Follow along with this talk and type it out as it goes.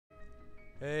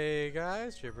Hey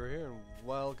guys, Chipper here, and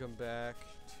welcome back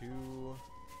to...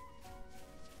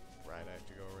 Right, I have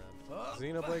to go around.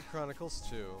 Xenoblade Chronicles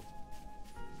 2.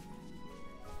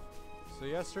 So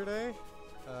yesterday,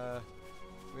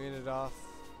 we ended off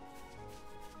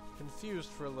confused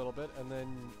for a little bit, and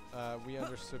then we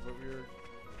understood what we were...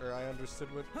 or I understood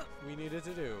what we needed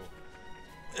to do.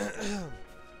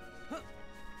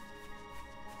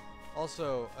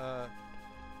 Also,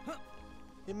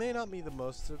 it may not be the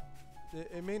most...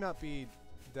 It may not be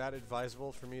that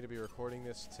advisable for me to be recording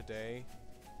this today.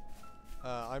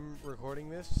 I'm recording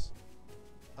this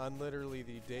on literally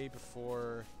the day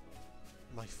before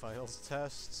my finals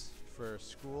tests for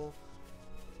school.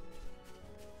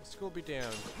 School be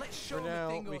damned. For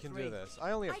now, we can do this.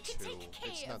 I only have two.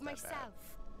 It's not that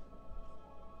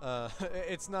bad.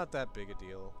 It's not that big a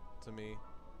deal to me.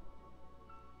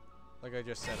 Like I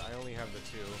just said, I only have the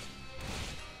two.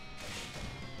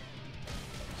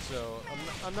 So,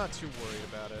 I'm not too worried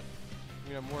about it. I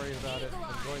mean, I'm worried about it.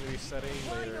 I'm going to be studying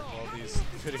later while these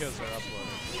videos are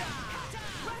uploaded.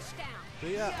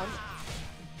 But yeah,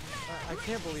 I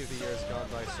can't believe the year's gone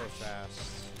by so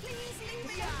fast.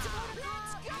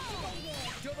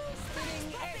 Double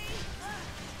spinning edge.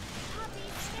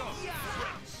 Stop.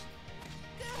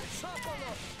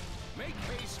 Make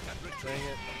haste and retreat. Dang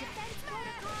it. Defense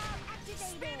protocol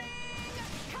activated.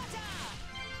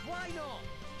 Why not?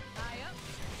 Eye up.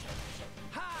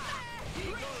 Ha!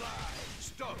 Eagle eye.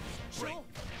 Stop. Break.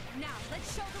 Now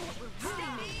let's show them what we're really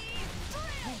made.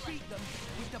 We'll beat them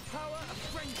with the power of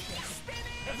friendship.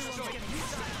 Everyone's Stop. getting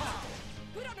used to the power.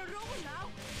 We're on a roll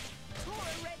now. Tora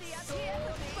ready at the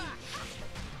enemy. Back.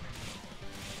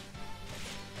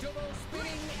 Double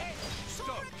spinning edge.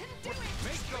 Tora can do it.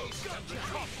 Make those and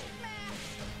topple.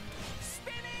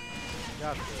 Spinning.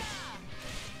 Got this.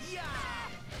 Yeah.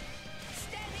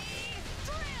 Steady.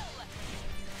 Drill.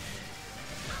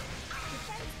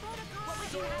 Defense protocol. What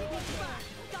would you have to Go do? back.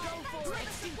 Go for it.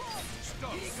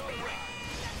 Stop. Eagle eye.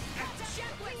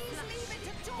 Please leave it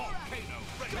to Tora. Volcano.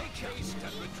 Make haste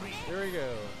and retreat. Here we go.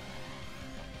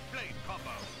 Blade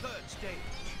combo. Third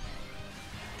stage.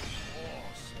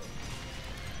 Awesome.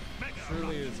 Mega Truly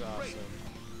Rocket is Break. awesome.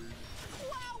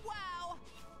 Wow.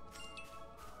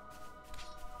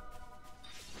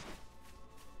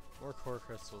 More core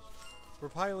crystals. We're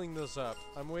piling those up.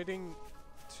 I'm waiting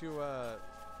to,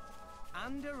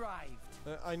 And arrived.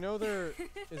 I know there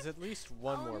is at least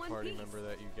one All in more one party piece. member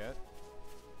that you get.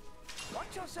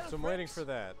 Watch yourself. So I'm waiting for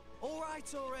that. All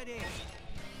right already.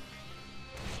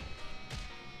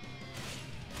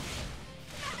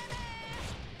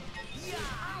 Yeah.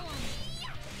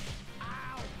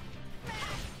 Ow.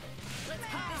 Let's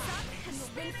keep this up and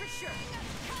we'll win for sure.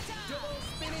 Double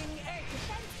spinning egg.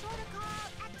 Defense protocol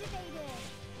activated.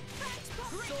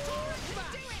 Sword Tora can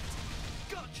smash. do it.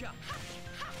 Gotcha.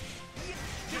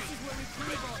 This is where we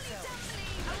prove ourselves.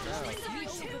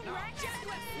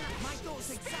 My thoughts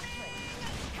exactly.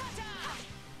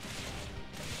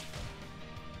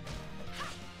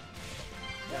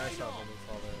 Yeah, I saw something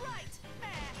fall there. Right.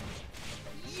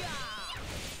 Yeah.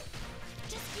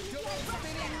 Just give me Double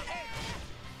spinning egg.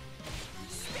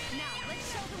 Now let's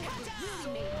show them what we're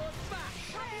really made of. Sword back.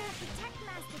 Copy of the Tech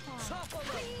Mastercon. Topple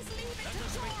them. Please leave it Let to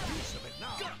us make Tora. use of it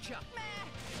now. Gotcha.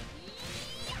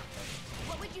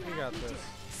 What would you We have got me do? this.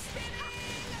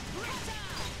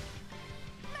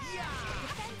 Yeah.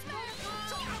 Defense protocol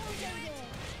activated.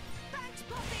 Thanks,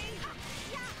 Poppy.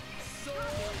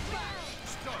 Sword back.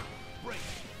 Stop. Break.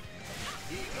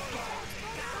 Eagle eye.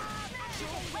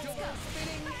 Double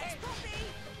spinning egg.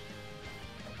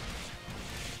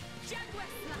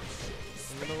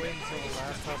 I'm gonna wait until the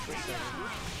last half of the second.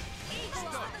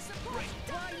 Stop. Break.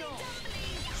 Why not?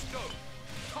 Stop.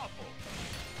 Topple.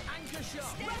 Anchor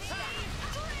shot.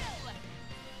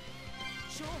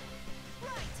 Sure.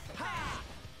 Right. Ha.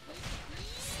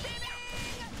 Hit it.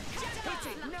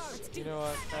 No. You know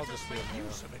what? I'll just do it Make now.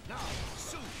 use of it now.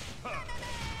 Super.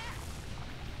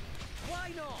 Why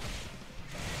not?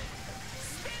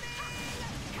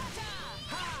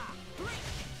 Ha.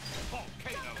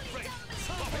 Volcano break.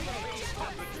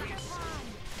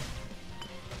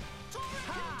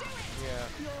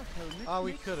 Yeah. Oh,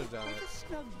 we could have done it.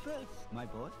 Snug berth, my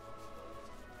boy.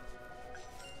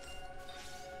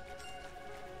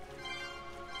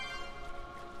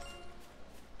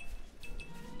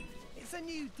 It's a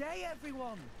new day,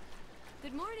 everyone.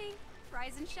 Good morning.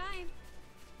 Rise and shine.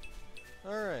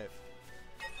 Alright.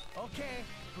 Okay,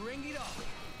 bring it on.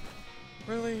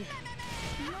 Really?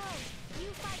 No, you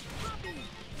fight Poppy.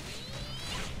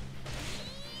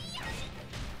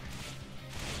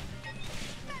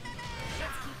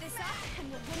 Let's keep this up and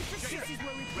we'll win for sure. This is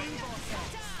where we prove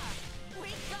ourselves. We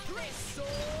got this.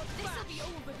 Sword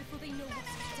know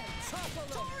what's done. Topple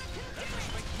them. Tora can do Let us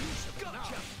it! make use of it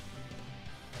Gotcha. now.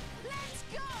 Let's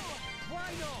go! Why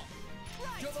not?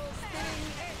 Right! Double spinning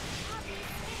hit. Happy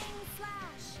spinning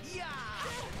flash. Yeah.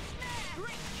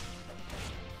 Brick!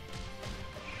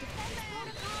 Defense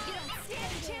protocol. You don't stand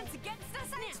a activated. chance against us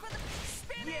now! For the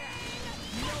spinning! Yeah.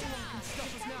 No one can stop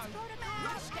us Defense now. protocol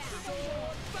Rush down. activated.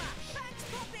 Sword bash. Thanks,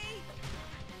 Poppy!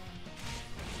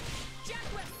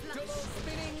 Jaguar Double flush!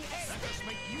 spinning hit. Let us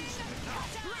make use of it now.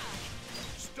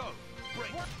 Stone,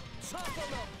 break. What? Topple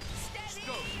them. Steady!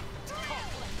 Stone, Drill!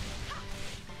 topple.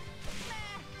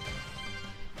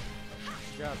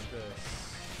 Got this.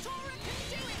 Tora can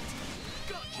do it!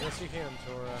 Gotcha. Yes, you can,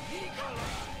 Tora. Eagle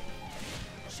eye.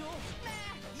 Sure.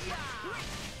 Yeah.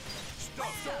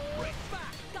 Stone, break.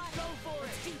 Back. Go for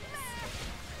it.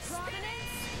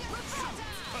 Prominence!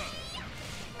 Reporter!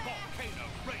 Volcano,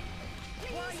 break.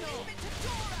 Why Please not? leave it to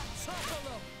Tora! Topple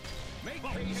them. Make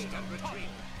haste and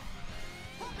retreat.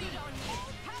 Poppy on you! All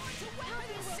power to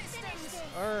weapon systems!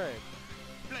 All right.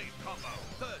 Blade combo,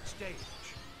 third stage.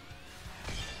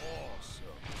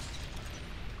 Awesome.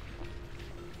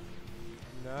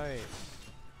 Nice.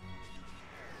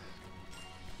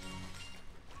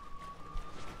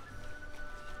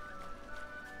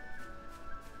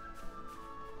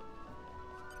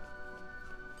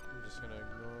 I'm just gonna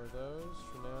ignore those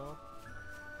for now.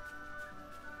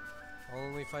 I'll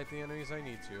only fight the enemies I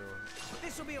need to.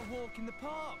 This will be a walk in the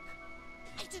park.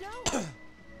 I don't know.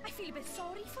 I feel a bit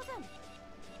sorry for them.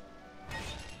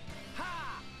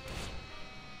 Ha!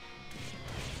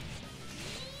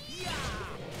 Yeah!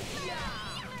 Yeah!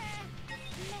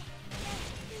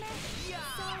 Yeah!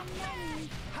 So many.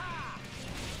 Ha!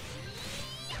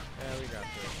 Yeah, we got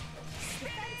this.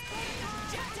 Defense protocol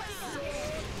Sword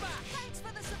activated. back! Thanks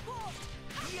for the support!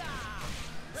 Yeah!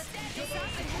 Stay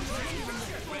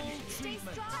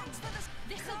Treatment. strong. Thanks for the...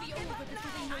 This'll be over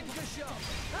before they know Anchor shot.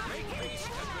 Make haste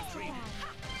and retreat.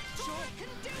 Tora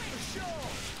can do it! For sure.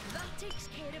 That takes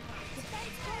care of that.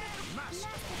 Defense protocol. Master.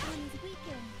 Master one is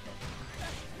weakened.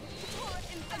 Tora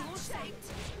in bad shape!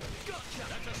 Gotcha.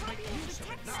 Let us make use of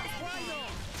it now. Why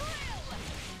not? Drill!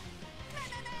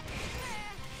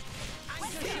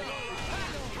 Anchor shot.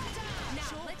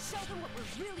 Now, let's show them what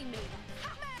we're really made of.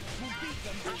 We'll beat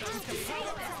them with the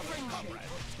power of friendship.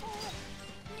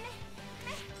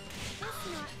 That's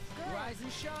not good. Rise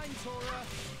and shine, Tora.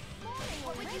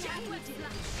 What would you Jaguar do?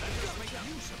 flush! Let us make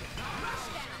use of it now. Rush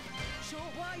down! Sure,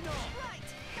 why not? Right!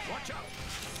 Watch out.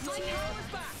 My Sword power's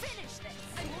back. Finish this!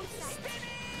 I won't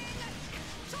spinning!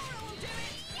 Tora will do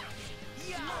it!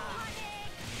 Yeah!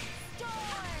 Panic!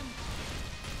 Storm!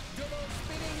 Double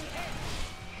spinning hit.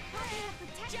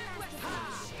 Jaguar Protect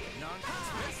flush! None.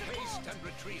 Make haste and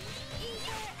retreat.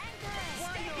 Ether anchor.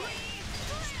 Why not?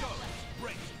 Stone,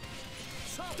 break.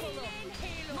 Topple them.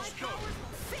 My powers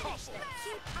will finish this!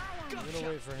 Keep eye on I'm gonna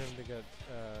wait for him to get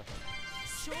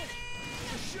Sure.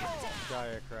 For sure.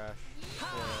 Gaia crash.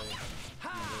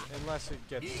 Ha! Unless it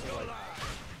gets to Eagle like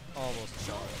eye. almost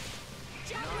gone.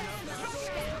 Jaguar flush!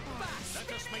 Sword back. Let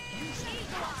us make use of it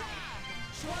Eagle now. eye!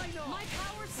 Why not? My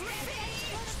power's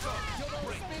finish! Double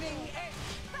break. spinning hit.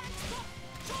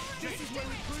 This is where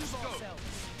we prove ourselves.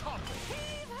 Topple.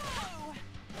 Heave-ho!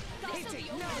 Hit it.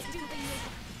 No.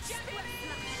 Jaguar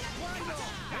flush! Why not?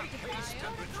 Make haste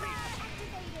and retreat.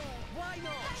 activated. Why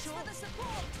not? Thanks for the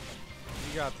support!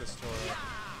 You got this, Tora.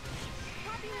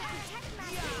 Happy will protect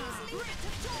Master. Yeah. Leave it to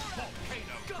Tora!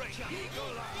 Volcano, break. Gotcha.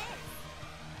 Eagle eye.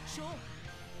 Sure.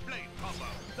 Blade combo,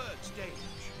 third stage.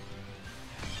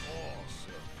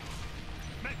 Awesome.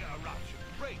 Mega rush,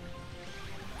 break.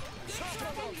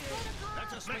 Topple them.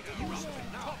 Let us make use of it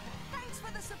now. Thanks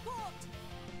for the support!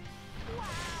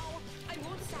 Wow! I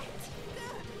won't sight!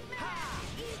 Good! Ha!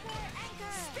 Ether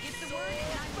anchor. Give the word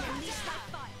and I will unleash my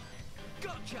fire!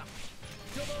 Gotcha.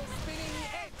 Double spinning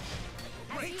hit.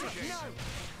 Break No. again.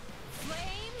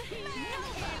 Flame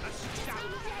Nova!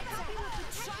 Astounding. Happy will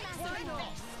protect Why Master.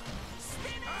 not?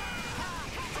 Spin it!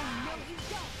 No, you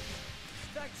don't.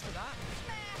 Thanks for that.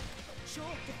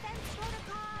 Sure. Defense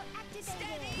protocol activated.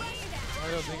 Steady!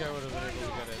 I don't think I would have been able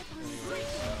to get it anyway,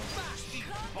 so. Steep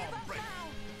Can't palm give up break. now!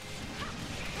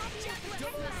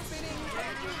 Double spinning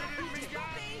hit.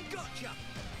 Poppy! Gotcha.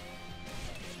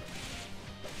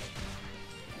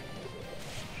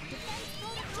 Defense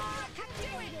protocol Tora can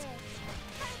do it! activated.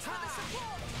 Thanks for the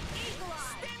support! Eagle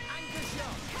Eye! Spinning! Anchor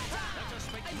shot. Let us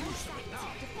make use of it now.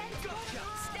 Defense Gotcha.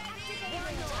 protocol Steady!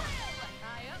 activated.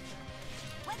 Eye up!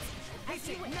 Let's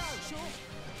Hit it. No. Sure.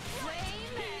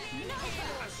 Flame Nova!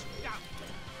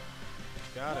 Astounding.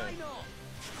 Got Why it. not?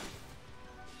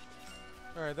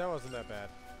 Alright, that wasn't that bad.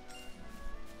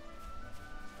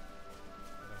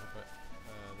 I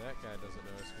hope that guy doesn't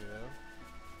notice me though.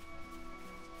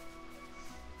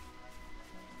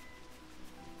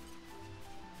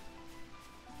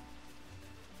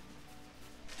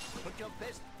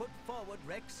 best foot forward,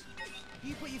 Rex.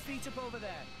 You put your feet up over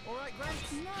there. All right,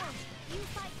 Gramps? No, you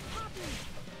fight Poppy.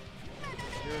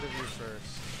 Get rid of you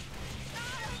first.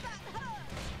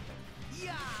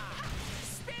 Yeah!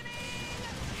 Spinning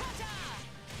cutter.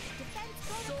 Defense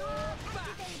So protocol back.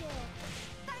 activated.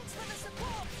 Thanks for the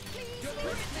support. Please Double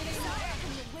leave it spinning to kick.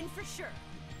 and you'll win for sure.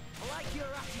 I like your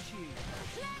attitude.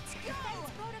 Let's go. Defense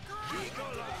protocol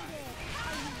Eagle eye. activated.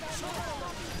 Are you ready So, for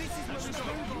Poppy? this is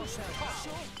where we prove ourselves.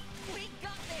 Sure. We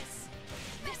got this.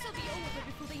 This'll be over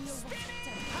before they know what's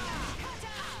Spinning happening.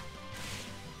 cutter.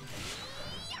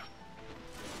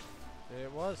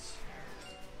 It was.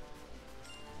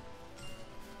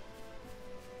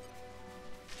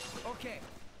 Okay,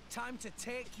 time to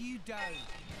take you down.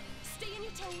 Stay on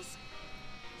your toes.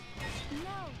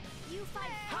 No, you fight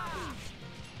Ha! Poppy.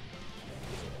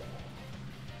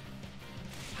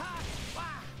 Ha!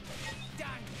 Wah!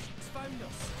 Dang! It's found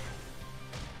us.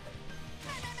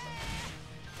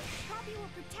 Poppy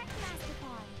will protect Master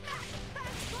Pawn.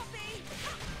 Thanks, Poppy.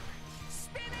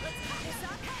 Spinning This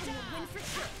up and you'll win for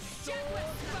sure. Jaguar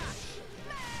back.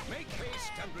 Make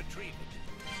haste and retrieve it.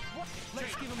 What?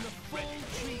 Let's give him the full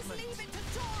Please treatment. leave it to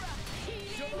Dora.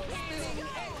 Double spinning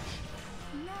edge.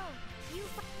 No, you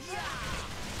fight. Yeah!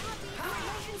 Poppy, Ha! your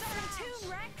emotions Are are in in tune,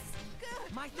 tune, Rex. Good.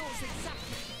 My thoughts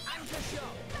exactly. Anchor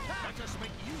shot. Ha! Let us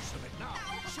make use of it now.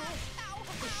 Sure.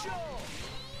 For Ow. sure.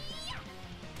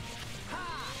 Ha!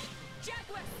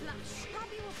 Jaguar flash.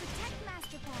 Poppy will protect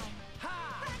Master Pawn.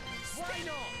 Ha! Why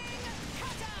not?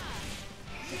 Cutter.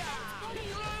 Yeah!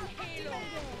 Halo.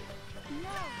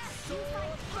 No, So you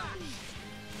fight back. Poppy.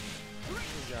 You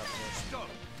got this. Stop.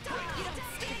 You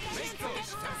don't stay there. Make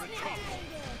haste and retrieve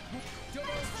it. Activated.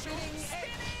 Double spinning edge.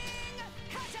 Spinning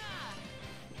cutter.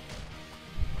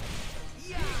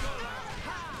 Yeah!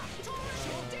 Ha! Dora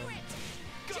will do it.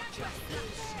 Jaguar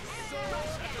flash. So Let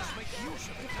us back. make use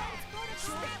of it now. Protocol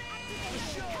For activated.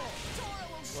 sure. Dora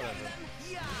will show Whatever. them.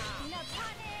 Yeah! No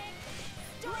panic.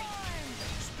 Storm.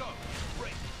 Stop.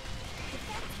 Break.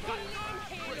 Protocol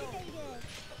activated.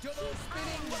 Double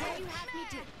spinning What do edge. you have me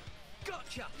do?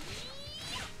 Gotcha!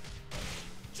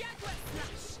 Jaguar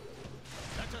flash.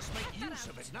 Let us make use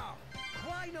of it now.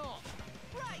 Why not?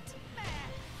 Right there.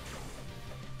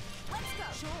 Let's go.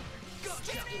 Sure.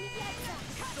 Gotcha!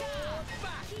 So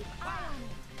back. Keep eye on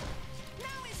it.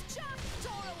 Now it's just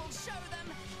Dora will show them.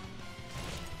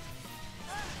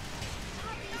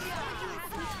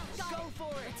 Go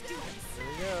for it. Let's do this. Here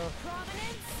we go.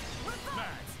 Prominence. Revolt.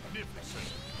 Magnificent.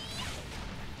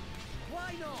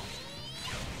 Why not?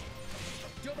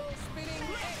 Double spinning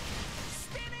edge.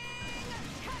 Spinning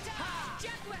cutter.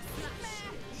 Jaguar flash.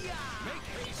 Yeah! Make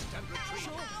haste and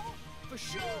retrieve. Ow. For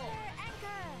sure.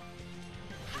 Anchor.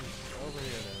 Over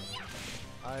here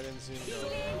now. I didn't see him go. So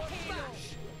smash.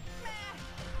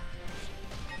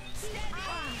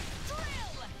 Steady.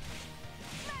 Drill.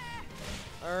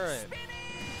 Alright.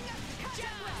 Spinning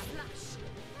cutter. Flash.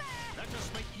 Let us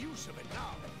make use of it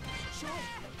now. Sure.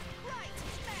 Right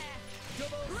there.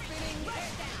 Double spinning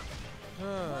edge.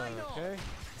 Why not? Okay.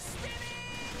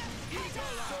 Spinning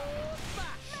So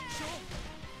smash. Sure.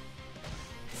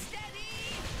 Steady.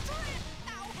 Drill.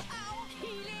 Ow. Ow.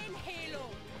 Healing halo.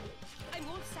 I'm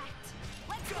all set.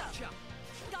 Let's Gotcha.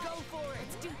 go. Go for it.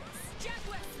 Let's do this.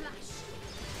 Jaguar flash.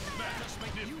 Let us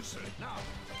make use of it now.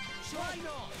 Why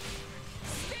not?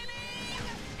 Spinning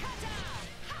cutter.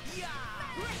 Yeah!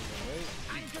 Wait.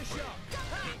 Anchor shot.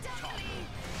 Double.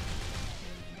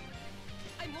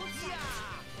 I'm all set. Yeah!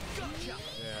 Gotcha.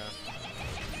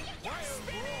 Yeah.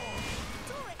 Spinning.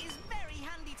 Dora is very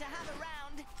handy to have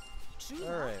around. True.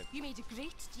 All right. You made a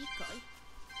great decoy.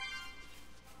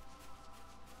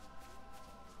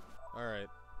 Alright.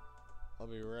 I'll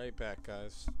be right back,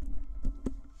 guys.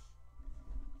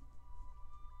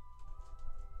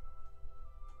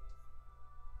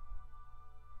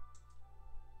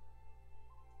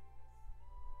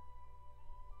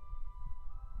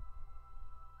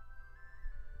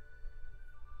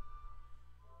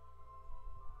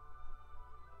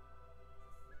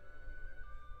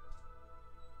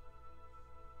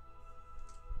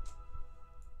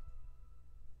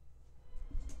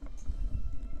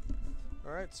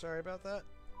 Alright, sorry about that.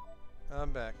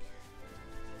 I'm back.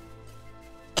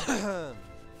 Do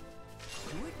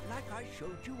it like I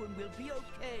showed you and we'll be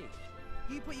okay.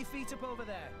 You put your feet up over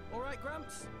there. All right,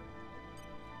 Gramps?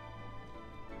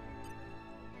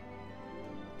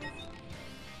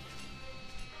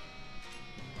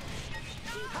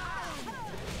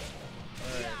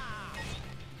 Alright.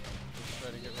 Let's try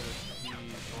to get rid of these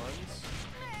ones.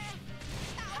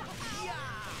 Yeah!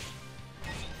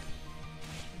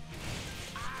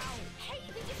 Hey,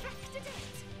 we deflected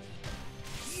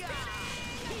it.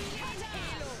 Yeah!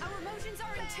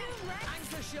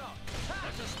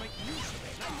 Let us make use of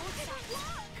it now.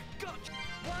 Gotcha.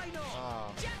 Why not?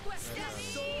 Ah. Jaguar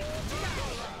steady.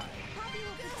 Poppy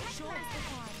will protect Master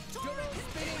Card. Double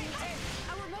spinning head.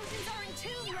 Our motions are in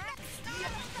tune, Rex.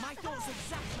 My thoughts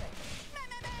exactly.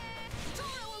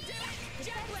 Tora will do it.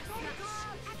 Jaguar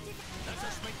Protocol activate. Let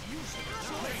us make use of it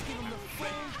now. Let's give him the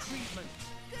full treatment.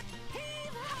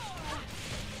 Heave ho.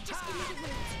 Just give me the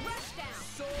wheels. Rush down.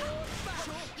 Sword back.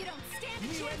 You don't stand a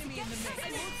New chance enemy in the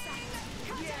against mix. us.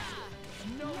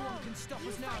 Yeah. No one can stop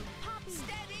us now. Poppy.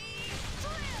 Steady.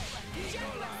 Drill.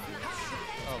 Jaguar smash.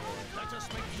 Oh boy. Let us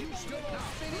make use of it Double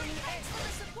now. spinning head. For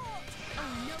the support. Oh,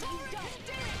 no, you don't.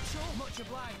 Do it. Sure, much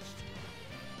obliged.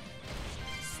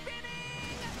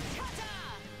 Spinning. Cutter.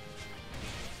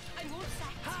 I won't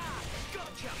sack. Ha!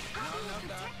 Gotcha. Poppy will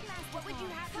protect Master What would you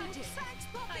Card. have me do? Thanks,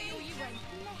 Poppy. I owe you one.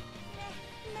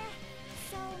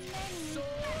 So many.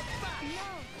 Sword back. No.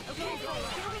 Okay,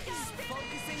 here we go.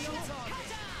 Focusing on target.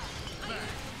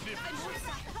 I won't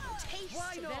sack. Taste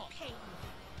Why the not? pain.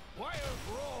 Wild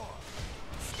roar.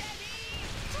 Steady.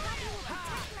 Poppy will Ha!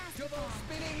 protect Master Double Card.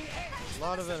 spinning head. A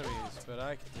lot of enemies, but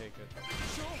I can take it.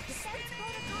 Sure. Defense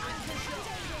protocol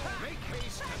activated. Make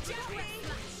haste and retreat.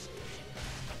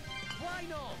 Why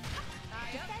not?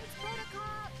 Defense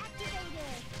protocol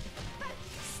activated.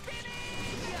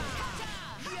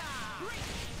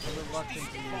 I'm reluctant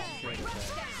to use straight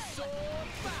attack. Sword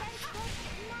back. Defense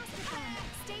protocol. Master Card.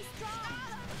 Stay strong.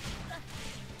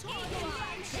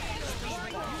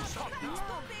 No.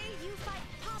 You fight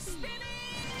Poppy. Okay,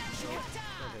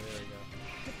 there we go.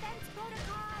 Defense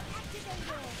protocol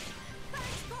activated.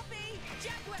 Thanks, Poppy.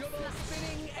 Jaguar Double smash.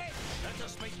 spinning head. Let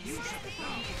us make use of it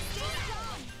now. Stay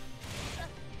strong.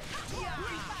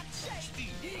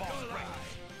 Steam bomb ready.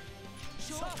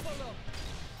 Shuffle up.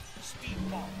 Steam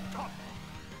bomb top.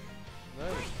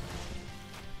 Nice.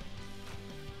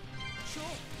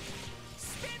 Sure.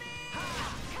 Spinning.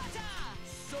 Ha! Cutter.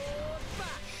 Sword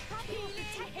back. Poppy will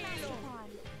protect Master Halo.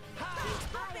 Card. Ha!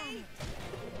 Keep eye on it.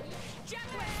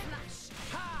 Jaguar smash.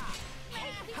 Ha!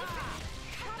 Poppy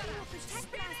will protect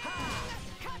Master Ha!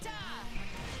 Card. Cutter.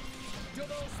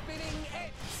 Double spinning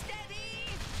head. Steady.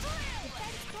 Drill.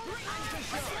 Defense protocol Anchor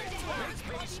shot. Make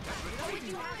haste and What would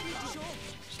retreat. you have me do?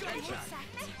 Gotcha.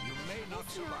 You may not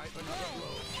survive another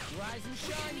blow. Rise and I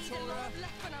shine, need a lot Tora. of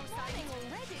luck when I was fighting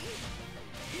already.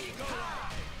 Eagle eye.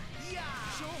 Yeah.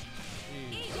 Sure.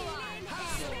 Jeez. Eagle eye. Ha!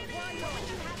 Why not? What would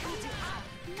you have me do?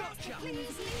 Gotcha.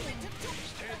 Please leave it to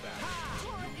Stay back.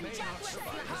 Tora You and may not Jaguar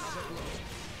survive smash. another blow.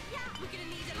 We're gonna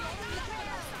need a lot of luck on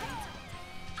our side.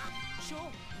 Sure.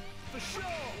 For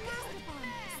sure. Master Card.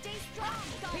 Stay strong.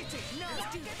 Hit it. No.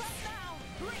 Don't give up now.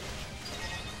 Break.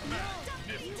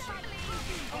 You fight Doubly.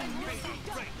 Poppy. Baby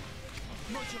break.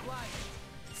 Much obliged.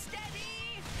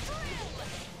 Steady. Drill.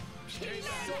 Stay Heal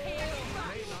back. and You hail.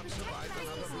 may not survive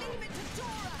another Please blow. leave it to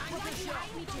Tora. Anchor What shot. would you have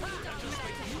me do? Let us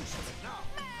make use of it now.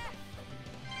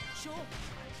 Sure.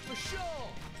 For sure.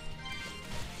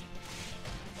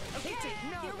 Hit it.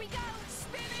 No. Here we go.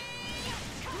 Spinning.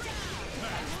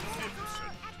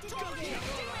 Magnificent. Activated.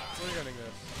 We're getting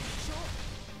this. Sure.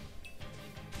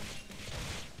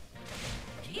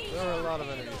 There are a lot of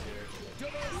enemies here.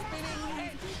 Double spinning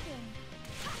head. Beacon.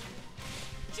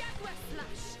 Jaguar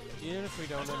flash. Even if we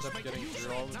don't end up getting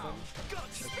through all of them, Gotcha.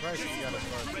 it's probably should get us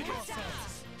far.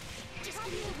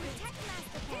 Poppy will protect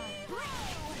Master Card.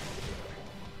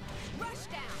 Rush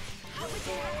down. What would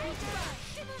you have me do?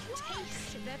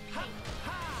 Taste the pain.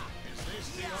 Ha! Is this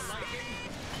to your liking?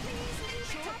 Please leave it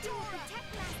to Poppy will Tora. protect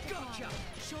Master Gotcha.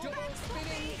 Card. Double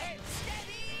spinning head.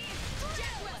 Steady.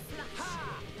 Jaguar flash.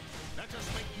 Ha! Let us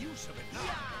make use of it now.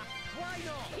 Yeah. Why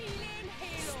not? Healing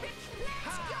halo. Let's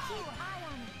Ha! Keep go. eye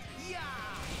on it. Yeah.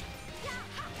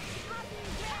 Poppy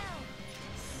will.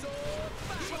 Sword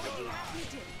back. What would you have me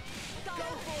do? Go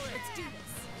for it. Let's do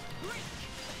this. Break.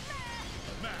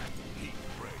 Man, heat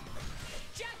break.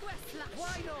 Jaguar flash.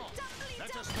 Why not? Doubly,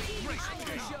 Let us doubly. make race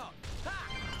Anchor now. shot. Ha!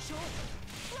 Sure.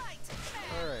 Right.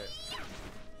 Alright.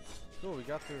 Cool, we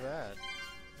got through that.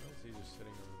 Why is he just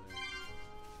sitting over there?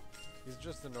 He's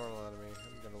just a normal enemy.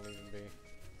 I'm gonna leave him be.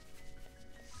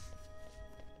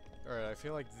 Alright, I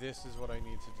feel like this is what I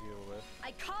need to deal with.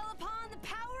 I call upon the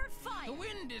power of fire. The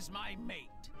wind is my mate.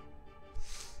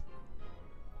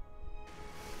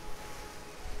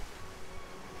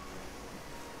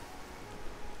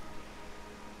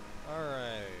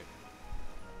 Alright.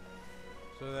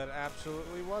 So that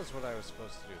absolutely was what I was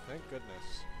supposed to do. Thank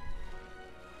goodness.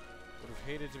 Would have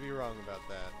hated to be wrong about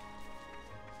that.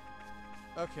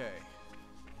 Okay.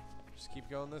 Just keep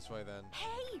going this way then.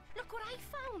 Hey, look what I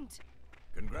found.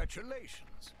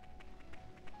 Congratulations.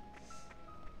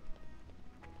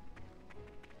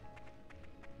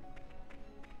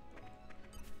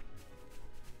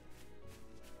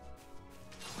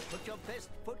 best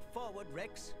foot forward,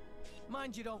 Rex.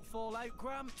 Mind you don't fall out,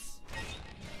 Gramps.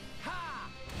 Ha!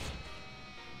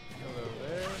 Hello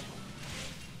there.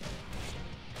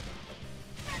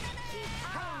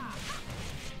 Ha!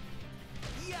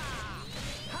 Yeah!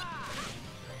 Ha!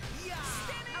 Yeah!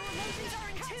 Our motions are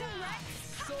in tune, Rex.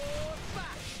 Sword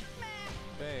bash!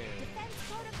 Bam. Defense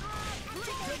protocol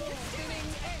Double activated. spinning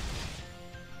edge!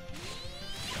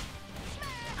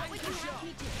 What would you have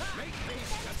me do? Make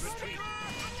haste and retreat.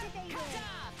 Activated.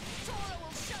 Tora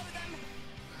will show them.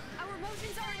 Our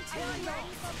motions are in Why tune. not?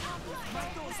 Ready for poppy. My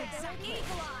thoughts exactly.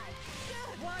 Eagle Eye.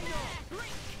 Why not?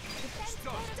 Defense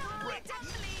Stop. protocol. Break.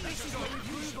 This is where we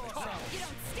prove ourselves. You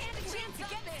don't stand a chance to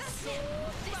get this.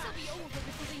 This'll be over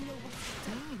before they know what's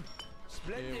done.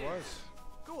 Splendid. It was.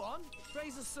 Go on,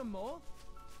 raise us some more.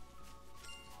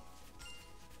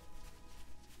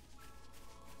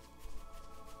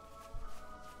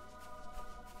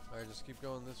 Alright, just keep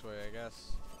going this way, I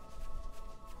guess.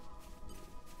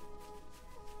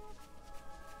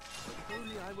 If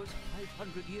only I was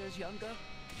 500 years younger.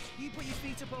 You put your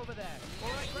feet up over there. All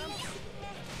right, Gramps?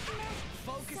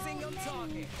 Focusing on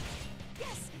target.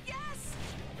 Yes, yes.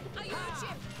 I got you.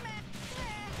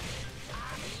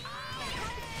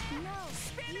 No.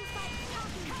 You fight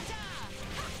poppy.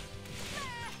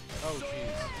 Oh, Sword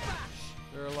jeez. bash!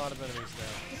 There are a lot of enemies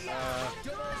now.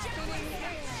 Double spinning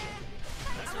edge!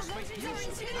 Our motions are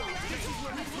in tune. This is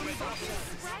where we prove ourselves.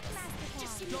 Frag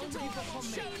Master. Don't give up on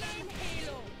me. Showdown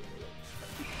Halo.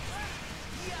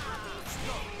 Yeah!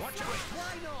 Watch out.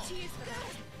 Why not? Cheers for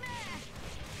that.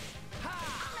 Ha!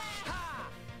 Ha!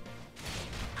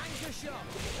 Anchor shot!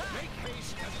 Ha! Make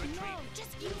haste and retreat. No,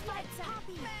 just you fight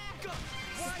poppy. Go!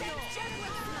 Why not?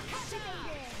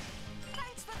 Activated.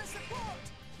 Thanks for the support.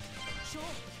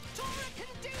 Sure. Tora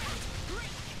can do it.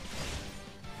 Break.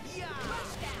 Yeah!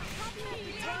 Rush down. Why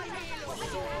not? Halo.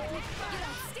 Sword You bash!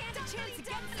 don't stand a chance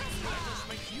against this.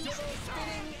 Make use Double of the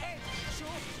spinning edge!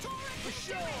 Sure. Tora For can do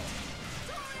sure. it.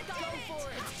 Tora Go can for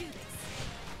it. Let's do this.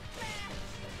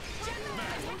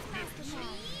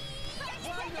 magnificent.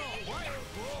 Why not? Wild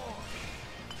roar.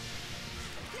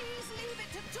 Please leave it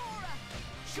to Tora.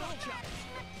 Gotcha!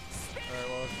 Alright,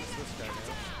 well, it's just this guy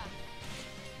now.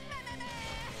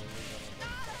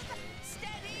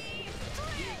 Steady.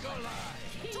 Eagle eye.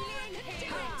 Healing hit.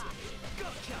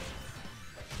 Gotcha!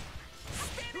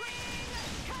 Spinning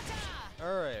cutter.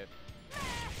 Alright.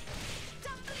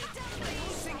 Dumbly.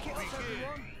 Sync it up,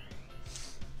 everyone!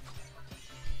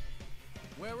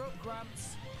 We're up,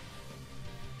 Gramps.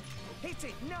 Hit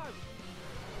it, no!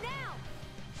 Now.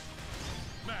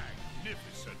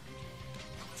 Magnificent.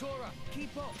 Tora,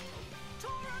 keep up.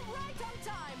 Tora right on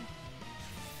time.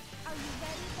 Are you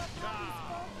ready for Poppy's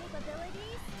full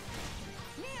capabilities?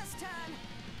 Mia's turn.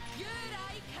 Good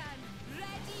I can.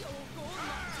 Ready or go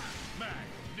not.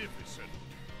 Magnificent.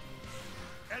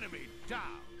 Enemy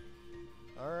down.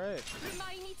 Alright.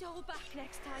 Remind me to hold back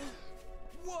next time.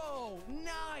 Whoa,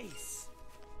 nice!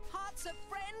 Hearts of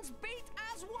friends beat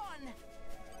as one.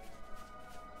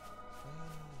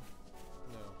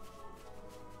 No.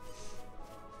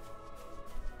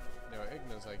 No,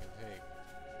 Ignas I can take.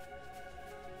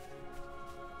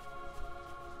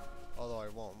 Although I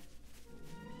won't.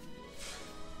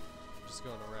 Just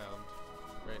going around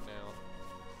right now.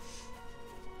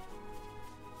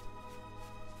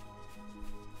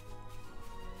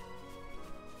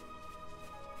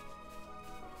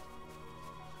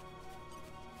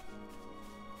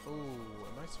 Ooh,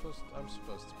 am I supposed to? I'm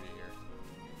supposed to be here.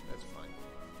 That's fine.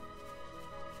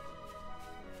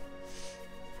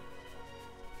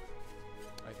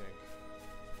 I think.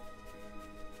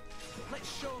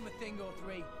 Let's show them a thing or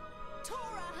three.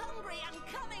 Tora hungry and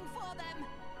coming for them.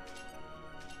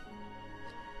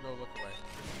 No, look away.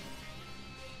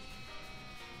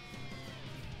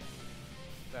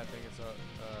 That thing is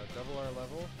a double our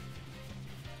level.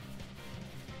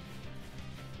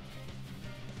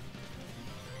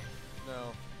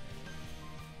 No,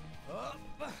 Up!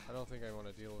 I don't think I want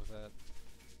to deal with that.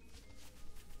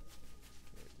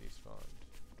 Okay,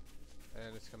 despawned.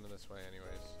 And it's coming this way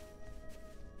anyways.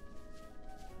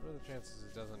 What are the chances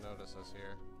it doesn't notice us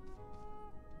here?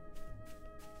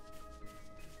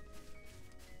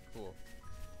 Cool.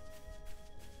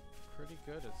 Pretty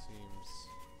good, it seems.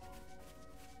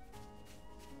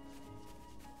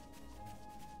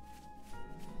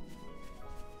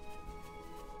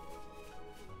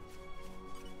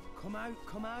 Come out,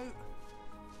 come out!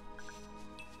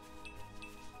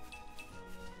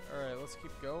 Alright, let's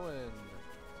keep going.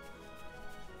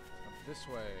 Up this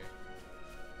way.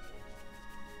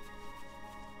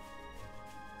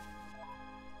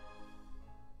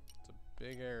 It's a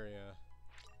big area.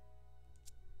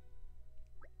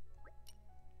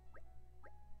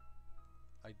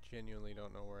 I genuinely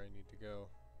don't know where I need to go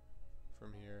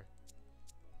from here.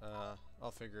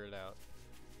 I'll figure it out.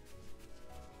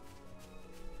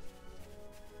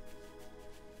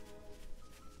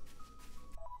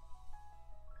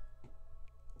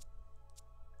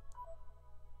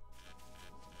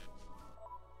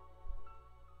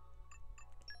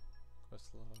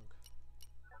 Quest log.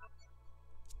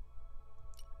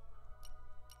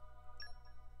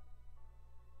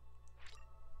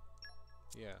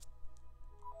 Yeah.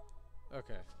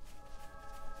 Okay.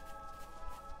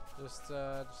 Just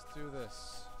do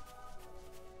this.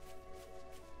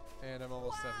 And I'm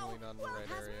almost definitely not in the right area.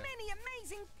 Has many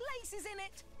amazing places in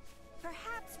it.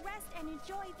 Perhaps rest and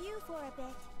enjoy view for a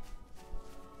bit.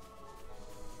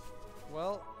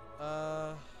 Well,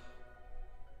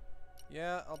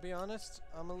 yeah, I'll be honest,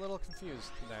 I'm a little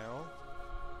confused now.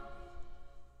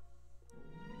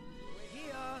 We're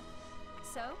here.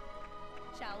 So,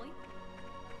 shall we?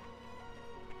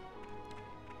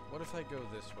 What if I go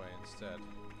this way instead?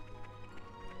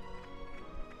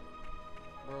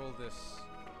 Where will this,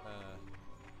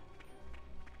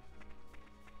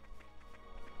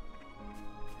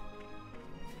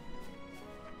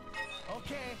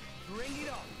 Okay, bring it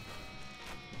on.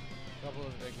 couple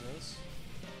of ignas.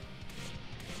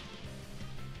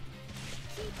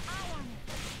 Keep eye on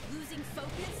it. Losing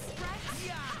focus, right?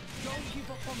 Yeah! Don't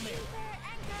give up on me. Super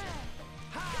anchor.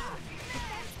 Ha!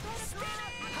 Defense protocol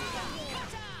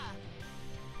activated.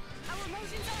 Our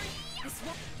emotions are this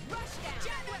one. Rush down.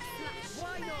 Jaguar flash.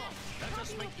 Why not? Let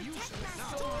us make use of it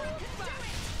now.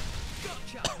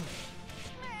 Gotcha!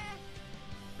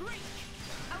 Break.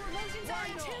 Our emotions Why are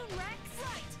in not? tune, Rex.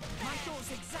 Right. My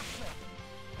thoughts exactly.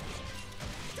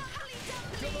 Doubly.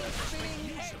 Double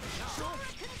spinning head. Sure.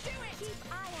 Can do it. Keep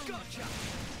eye on it. Gotcha!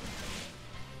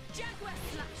 Jaguar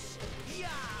flash. Yeah!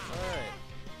 Alright.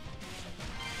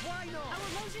 Why not? Our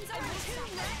emotions are in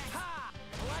tune, Rex. Ha!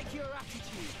 I like your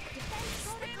attitude. Defense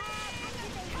protocol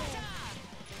activated.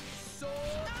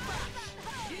 Sword bash!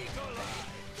 Eagle eye.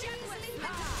 Jaguar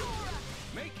flash.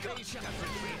 Make haste Gotcha! and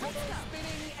retreat. Double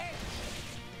spinning edge.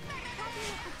 Poppy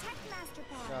will protect Master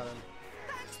Pod. Got him.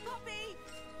 Thanks, Poppy.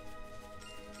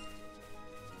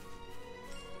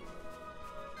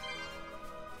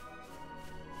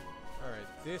 Alright,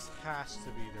 this has to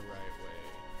be the right way.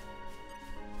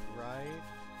 Right?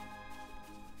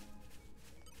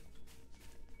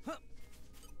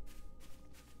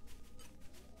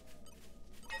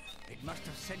 It must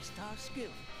have sensed our skill.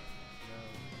 No.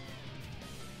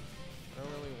 I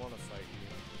don't really want to fight you,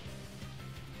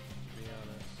 to be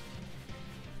honest.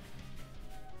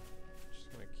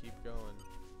 Just gonna keep going.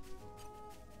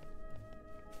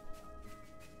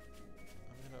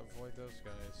 I'm gonna avoid those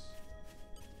guys.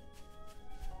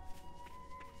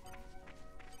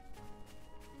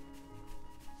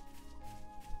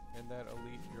 And that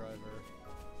elite driver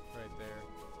right there.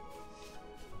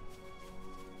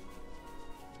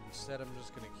 Instead, I'm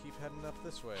just gonna keep heading up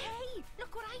this way. Hey,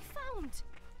 look what I found. 'Cause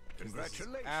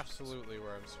Congratulations. This is absolutely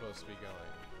where I'm supposed to be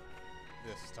going.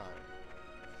 This time.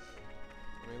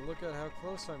 I mean, look at how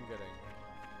close I'm getting.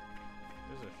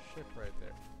 There's a ship right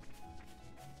there.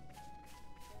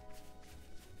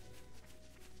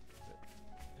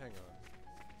 Hang on.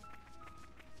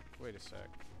 Wait a sec.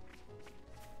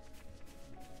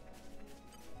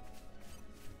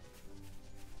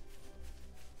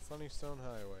 Funny Stone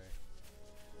Highway.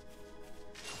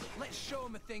 Let's show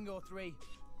him a thing or three.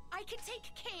 I can take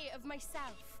care of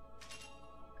myself.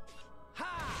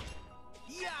 Ha!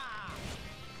 Yeah!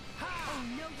 Ha! Oh,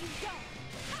 no, you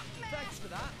don't. Thanks for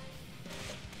that.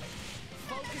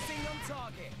 Focusing on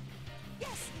target.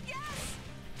 Yes, yes.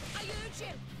 I urge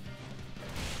you.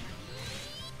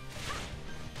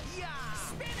 Yeah!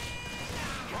 Spinning.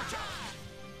 Watch out!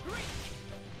 Break.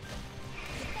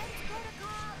 Defense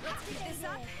protocol Let's keep this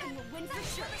up activated. and we'll win for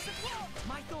sure.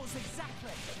 My thoughts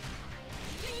exactly.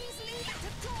 Please leave it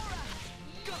to Dora.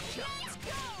 Gotcha! Let's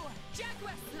go.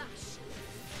 Jaguar flash.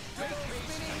 Double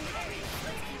spinning edge.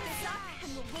 Let's keep this up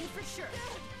and we'll win for sure.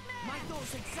 My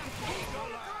thoughts exactly.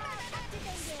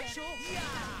 Activated. Sure? Yeah!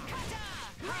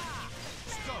 Ha!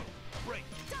 Stone. Break.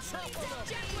 Topple them.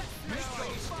 Jaguar Make flash.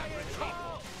 haste and retreat.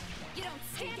 You don't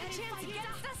stand a chance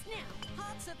against us now.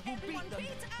 Hearts of We'll everyone beat them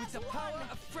beat with as the one. power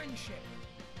of friendship.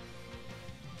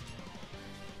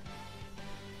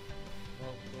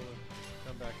 Well, will it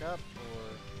come back up,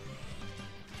 or...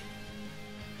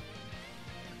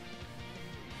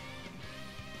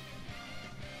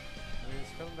 I mean,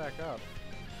 it's coming back up.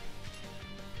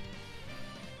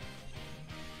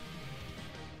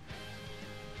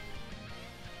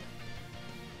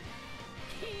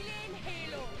 Healing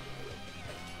Halo.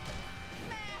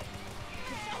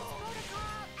 Defense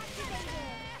protocol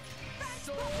activated.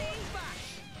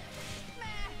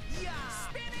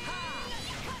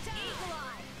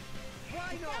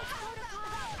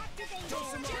 Do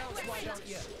somewhere else, why don't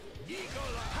you?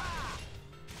 Eagle Eye. Ha!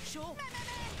 Sure.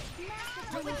 Master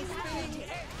Double spinning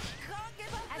Can't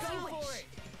give up Go as you for wish. it.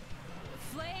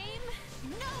 Flame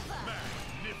Nova.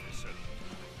 Magnificent.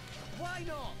 Why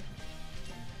not?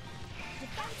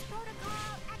 Defense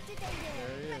protocol activated.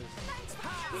 There he is. Thanks for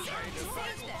Ha!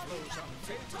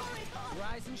 Save them.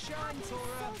 Rise and shine,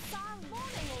 Tora. So sorry.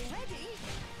 Morning already.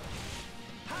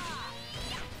 Ha!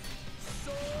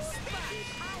 Sword smash.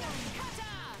 Iron.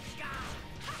 Kata.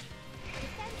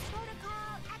 Defense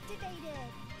protocol activated.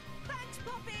 Thanks,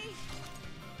 Poppy.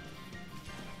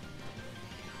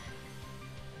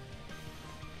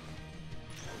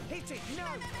 Hit it, no!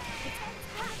 Defense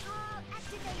protocol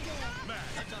activated.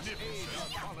 Magnificent.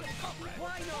 Solid comrade.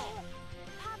 Why not?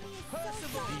 Poppy is so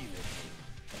Percival. sorry.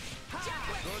 Ha!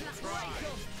 Good try.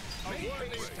 A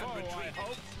worthy foe, I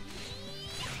hope.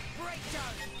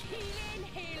 Breakdown! Healing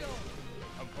Halo.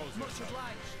 Compose Much yourself.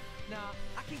 obliged. Nah,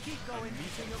 I can keep going.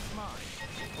 Meeting of mine.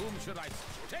 Whom should I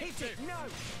take Hit it, this? no!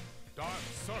 Dark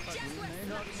Serpent. May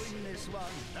not win this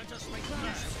one. Let us make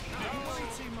Clash. plans. Way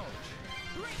too much.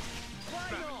 Why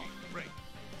not? Break.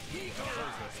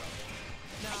 Compose yourself.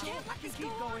 Nah, I can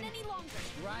keep going. Any longer.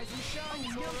 Rise and shine,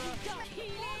 Tora.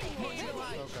 Healing Much Halo. Oh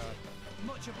obliged. god.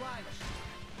 Much obliged.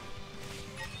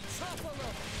 Topple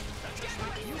up.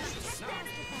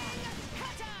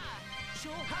 Kata.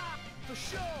 Sure, ha! For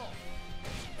sure.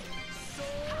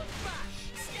 Sword bash.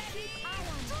 Steady.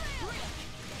 Iron.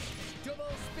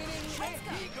 Double spinning hit.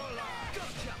 Eagle Eye.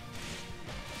 Gotcha.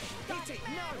 Hit it,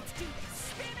 no!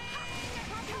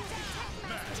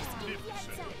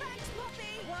 Magnificent.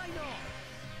 Why not?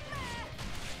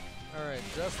 Alright,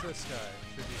 just this guy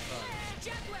should be fine.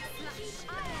 Jaguar Flash.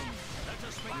 Iron. Let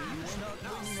us make You will not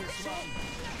win this one.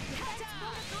 Defense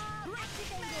protocol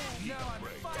activated. Now I'm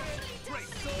fired. Break.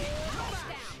 Sword bash.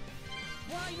 Touchdown.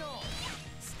 Why not?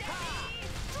 Steady.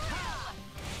 Ha!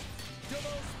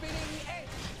 Double spinning hit.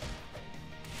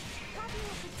 Poppy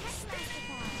will protect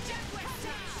Mastercard. Jaguar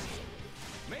Flash.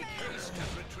 Make haste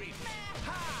and retreat.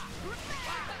 Ha!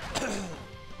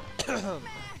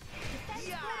 Defense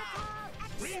Yeah. protocol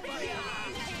activated.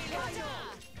 Why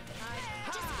not?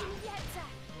 Just give me the heads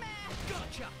up.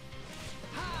 Gotcha.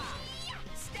 Ha!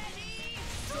 Steady.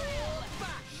 Sword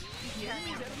bash.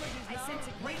 I sense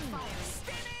a great fire.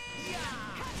 Yeah.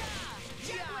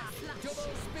 Jaguar Yeah. Flash.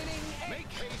 Double spinning hit.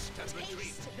 Make haste and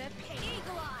retreat. Taste the pain.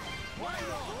 Eagle Eye. Why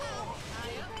not?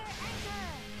 Anchor, anchor.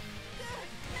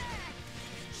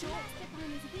 Sure.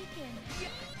 Mastercard is weakened.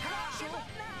 Ha! Give up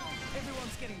now.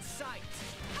 Everyone's getting psyched.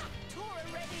 Tora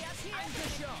ready as here. Anchor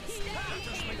shots. Healing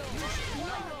Halo.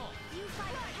 Why not? You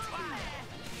fight Poppy.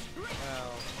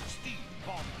 Ow. Steam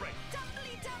bomb break.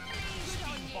 Tumbly, tumbly. Good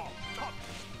on Steam you. bomb top.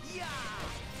 Yeah.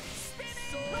 Spinning.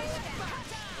 Sword bash.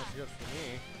 That's good for me.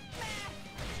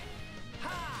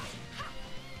 Ha!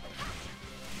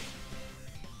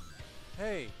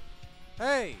 Hey!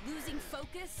 Hey! Losing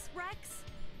focus, Rex?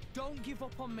 Don't give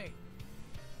up on me.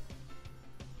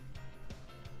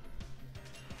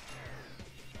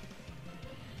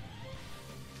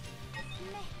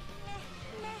 Meh, meh,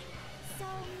 meh. So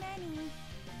many.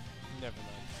 Never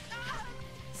mind.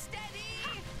 Steady.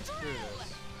 Screw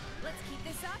this. Let's keep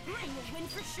this up and we'll win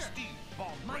for sure. Steam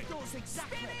bomb My break. thoughts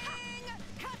exactly.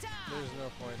 Kata. There's no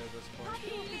point at this point.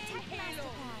 Poppy will protect Halo.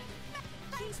 Mastercard.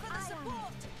 Thanks for the Iron.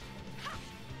 support.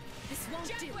 This won't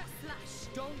Jaguar do. Flash.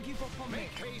 Don't give up on me.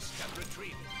 Make haste and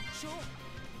retreat. Sure.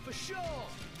 For sure.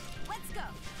 Let's go.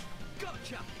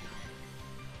 Gotcha.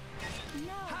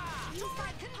 No. Ha! You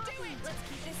fight Can Poppy. do it. Let's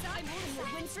keep this up and we'll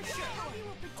win for sure. Poppy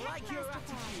will I protect like your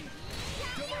Mastercard. attitude.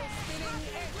 Double spinning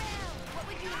hit. What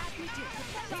would you have me do?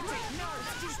 Hit it. No.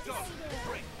 Stop.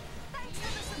 Break. Thanks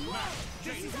for the support.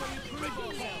 This is where you prove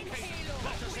Healing yourself. Halo.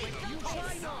 Let us make You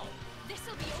try now.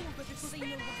 This'll be over before they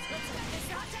know what's up. Let's keep this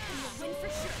up and we'll win for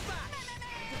sure. Bash.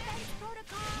 Defense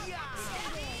protocol Yeah.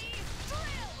 activated.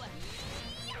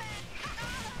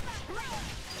 Drill.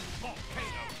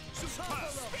 Volcano. Superb.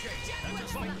 Topple Let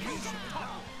us make haste and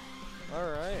top.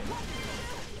 Alright.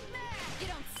 You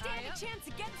don't stand a chance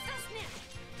against us now.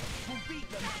 We'll beat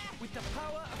them with the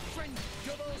power of friend.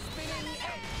 Double spinning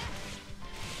hit.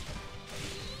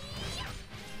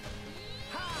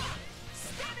 Ha!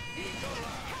 Eagle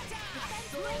Eye.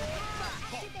 Sword bash.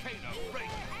 Volcano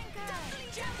break.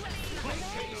 Make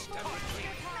haste and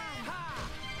retreat. Ha!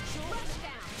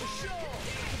 Rushdown. For sure.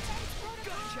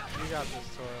 Gotcha. You got this,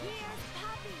 Tora. Here's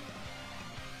Poppy.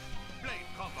 Blade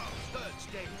combo. Third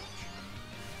stage.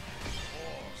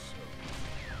 Awesome.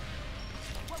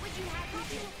 What would you have me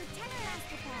do? Poppy will protect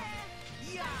Mastercard.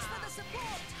 Yeah. Thanks for the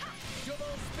support.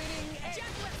 Double spinning hit.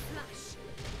 Jaguar Flash.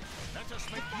 Let us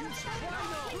make use of Why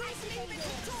not? Activated.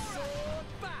 Sword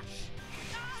bash.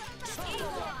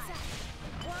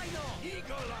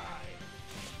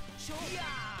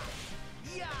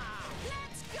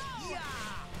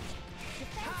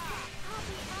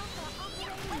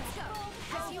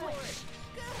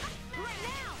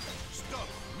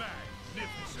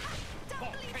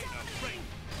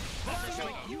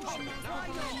 use of it now. Why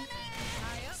not?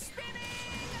 High up.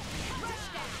 Spinning!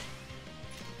 Rushdown!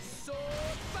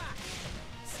 Sword back.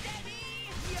 Steady!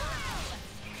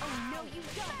 Yeah. Oh, no, you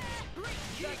don't!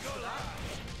 Eagle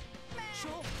eye.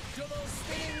 Sure. Double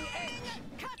spinning edge.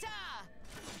 Cutter!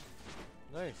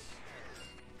 Nice.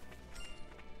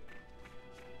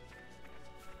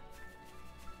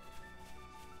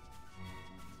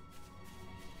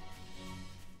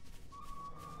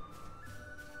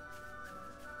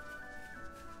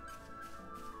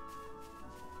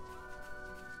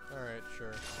 Alright,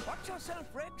 sure. Watch yourself,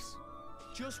 Rex.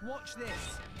 Just watch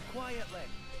this. Quietly.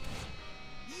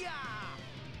 Yeah.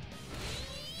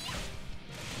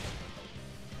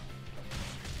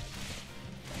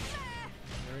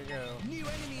 There we go. New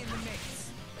enemy in the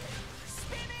mix.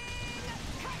 Spinning!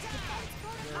 Cutter!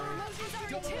 Our emotions are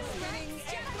Double too spinning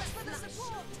Rex. Jackal for the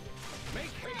support!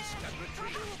 Make haste and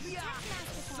retreat. Yeah.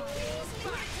 Sword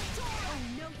back. Oh,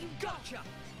 no, you Gotcha.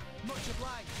 Much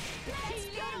obliged. Let's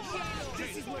go!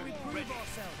 This is where we prove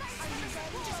ourselves. Are you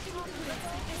ready? Just give me the wheel.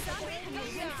 Is that it?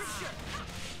 Yeah. For sure.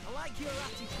 I like your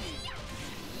attitude.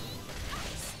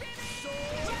 Spinning!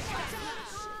 Sword back. Cutter!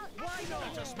 Why not?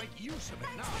 Let us make use of it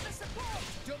Thanks now. for the support!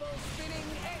 Double spinning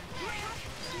edge.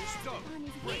 Stone.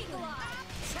 Eagle Eye!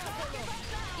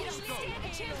 You don't stand a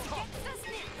chance against us,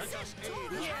 Nick! Let us aid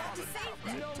You his have to cause. save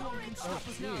them! No one can Oh, stop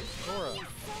us now. jeez, Tora.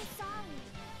 So sorry.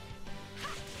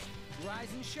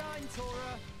 Rise and shine,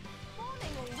 Tora.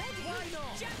 Morning already. Why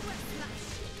not? Jaguar Smash!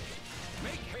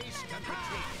 Make haste and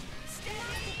retreat.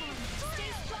 Steady!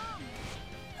 Stay strong!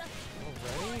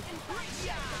 Already?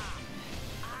 Yeah.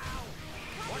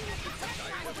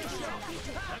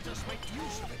 Let us make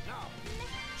use of it now.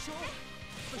 Sure.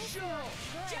 For sure.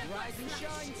 Rise and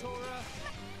shine, Tora.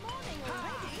 Morning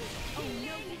already. Oh,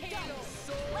 no, you don't!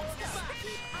 Sword Let's go! back.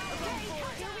 Okay,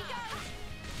 here we go!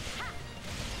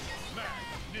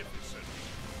 Magnificent.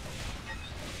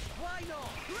 Why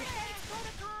not?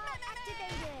 Protocol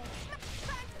activated.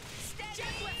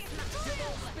 Steady!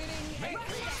 Double spinning Make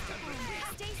edge. haste and retreat.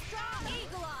 Stay strong.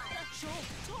 Eagle Eye! Sure.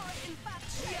 Tora in fat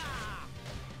shape! Yeah.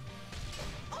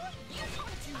 Oh, you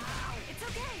can't do that! It's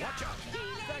okay! Watch out.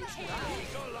 Thanks for that.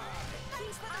 Eagle eye.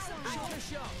 Thanks for the support! Anchor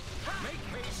shot. Make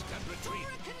haste and retreat.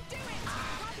 Tora can do it!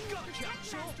 Gotcha.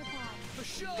 Sure. For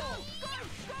sure. Go, go,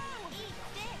 go! Eat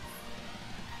this.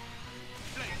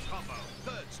 Flame combo.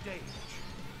 Third stage.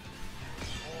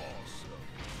 Awesome.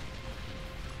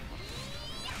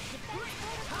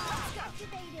 Protocol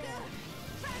activated.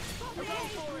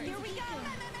 Okay, here we go!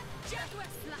 Jaguar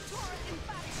Slash! Tora in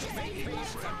fat shape! Make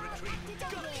haste and retreat.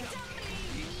 Activated.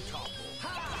 Keep topple.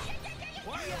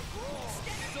 Quiet roar.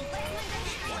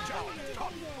 Watch out.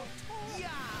 Top. Yeah.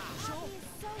 Sure.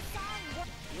 So sorry.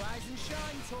 Rise and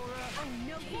shine, Tora. Oh,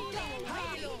 no, you don't!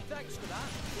 Halo! Thanks for that.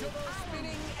 Double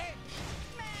spinning edge.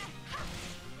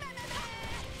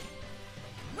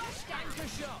 Rush down! Anchor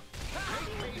shot.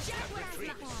 Make haste and Jaguar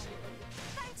retreat. Slash!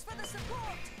 Thanks for the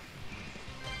support!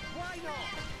 Why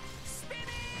not?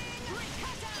 Spinning!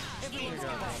 Cutter! Everyone got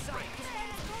got that. sight.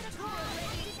 Protocol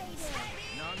activated.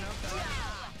 None of that.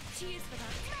 Wow! Cheers for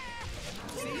that!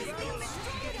 Protocol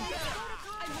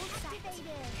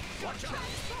activated. Watch out.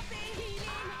 Healing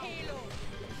Halo!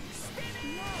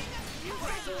 Spinning!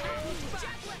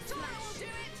 Jaguar Slash! Will do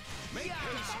it! Make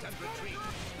haste and retreat.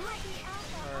 Lucky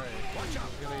Alpha. Alright. Watch out.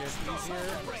 It's gonna get easier.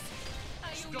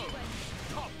 Are you Stone. even?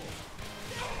 Topple.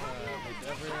 With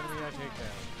every enemy I take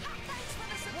down. Thanks for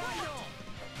the Why support! not?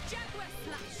 Jaguar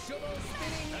Slash! Double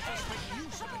spinning Let us edge. make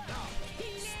use of it now.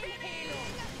 Healing Halo!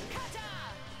 Cutter!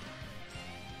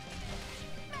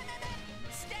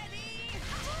 Steady!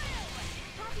 Drill!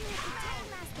 Copy with the Tech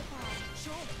Master Pod.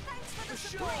 Sure. Thanks for the For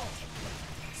support! sure.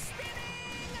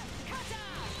 Spinning! Cutter!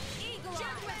 Eagle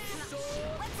Eye!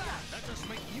 Sword Let's go! back. Let us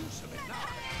make use of it now.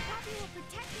 Copy with the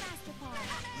Tech Master Pod.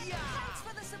 Yeah. Thanks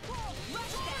for the support!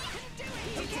 Rush down! Can do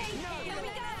it! Okay, here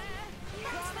we go!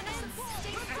 Thanks for the support!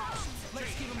 Stay strong.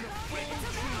 Let's give him the full It's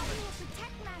okay. treatment. Copy with the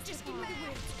Tech Master Just give me the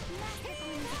Pod. word. Master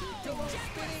Pod. Double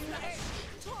spinning edge.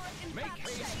 Tora in Make fat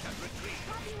haste shape! and retreat.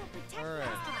 Copy with the Tech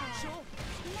Alright. Master Pod. Sure.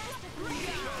 Master Pod.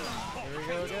 Here we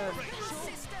go again.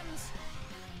 Systems!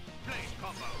 Flame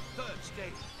combo. Third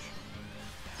stage.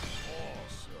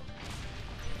 Awesome.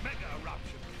 Mega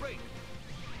eruption. Break.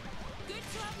 Good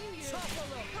to have you here!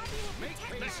 Topple up. Copy with the Make Tech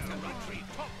haste Master and Pod. retreat.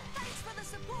 Topple. Thanks for the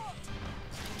support!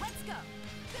 Let's go!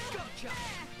 Gotcha.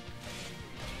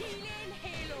 Healing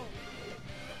Halo!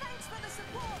 Thanks for the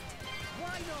support!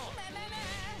 Why not?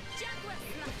 Jaguar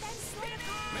Slash! Spinning!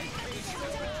 Make haste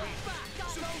and retreat. Back! Go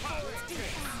Super for it!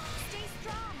 kick. Stay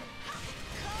strong.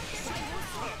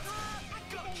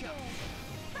 Gotcha.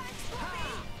 Thanks,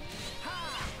 Poppy! Ha.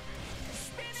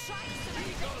 Spinning!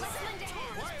 Listening to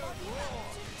him!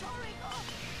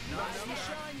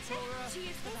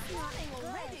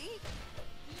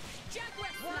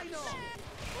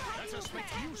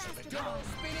 us make use of it now. Double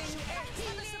spinning edge.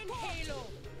 Healing halo.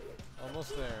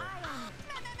 Almost there.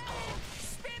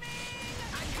 Spinning.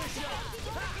 Anchor shot.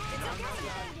 Ha!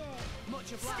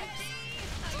 Much obliged.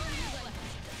 Drill.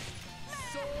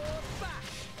 Sword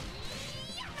bash.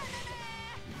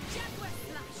 Jaguar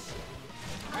slash.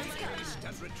 Make haste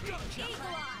and retreat. Eagle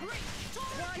Eye.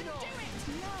 Why not?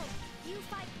 No, you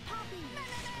fight Poppy.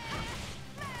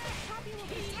 Poppy will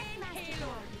protect Healing Master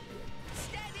halo. Sword.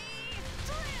 Steady.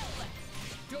 Drill.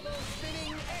 Double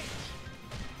spinning edge.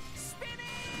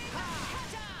 Spinning. Ha!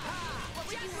 Kata. Ha!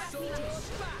 Jaguar Sword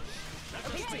slash. bash. Let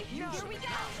us Okay, make use here of we it go.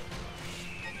 now.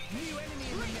 New enemy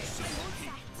in the mix.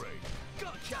 Break.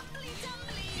 Gotcha. Tumbly,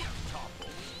 tumbly.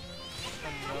 Topple.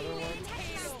 Another one. Protect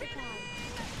Master Sword.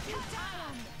 Kata.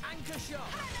 Anchor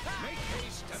shot. Make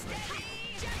haste and retreat.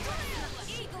 Drill.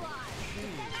 Eagle Eye.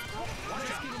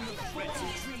 Let's give him the full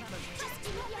treatment. Just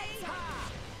do it later.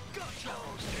 Ha! Gotcha.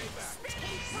 Stay back.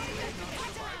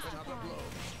 Survive another blow.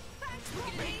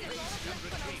 Make haste and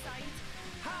retreat.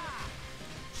 Ha!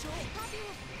 Poppy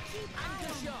will keep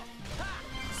Anchor Addam. shot. Ha!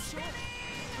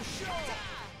 For sure.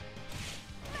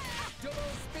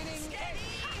 Double spinning edge.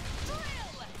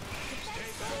 Drill.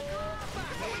 Sword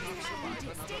back. Survive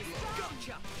another blow.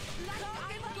 Gotcha.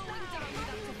 Target going down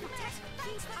without a protect.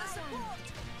 Thanks for the support.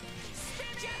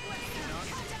 Jaguar slash.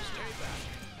 Stay back.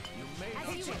 You may As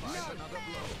not you survive know. another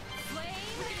blow.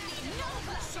 Flame. No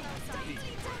tumbly,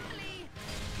 tumbly.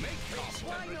 Make haste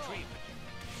Why and not? retreat.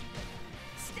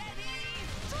 Steady.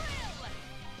 Drill.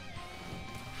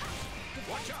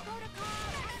 Watch out.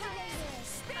 Protocol activated.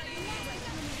 Spinning.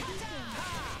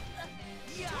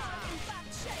 Yeah. In bad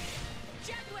shape.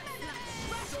 Jaguar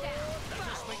slash. Rush down. Let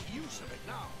us make use of it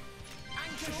now.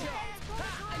 Anchor shot.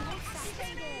 Protocol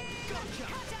activated. Gotcha.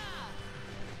 Kata.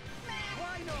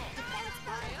 Why not? Defense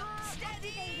protocol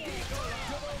Steady. activated.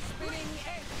 Double spinning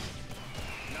edge.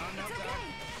 None of It's that. okay.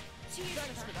 Cheers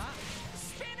Thanks for that.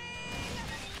 Spinning.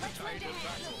 The tide of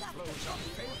battle flows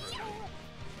unfavorably.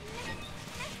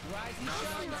 Rise and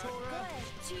shine, Tora. Good.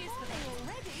 Cheers for that.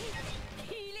 Already?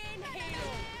 Healing halo.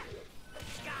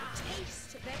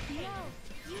 Taste the pain. No,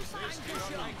 you fight Anchor Your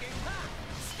shot. liking. Ha!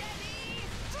 Steady.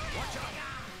 Watch out.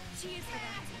 Cheers for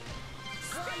that.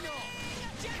 Why not?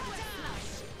 Jaguar slash.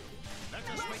 Let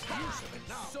us make use of it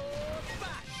now. Sword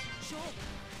bash. Sure.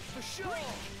 For sure.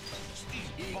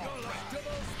 Eagle Eye.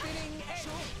 Double spinning edge.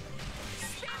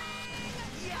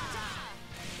 Yeah.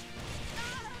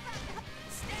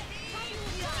 Steady.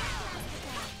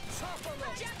 Topple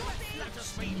up. Jaguar Let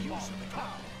us make use of it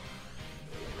now.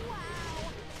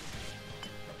 Wow.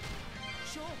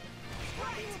 Sure.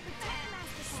 Poppy will protect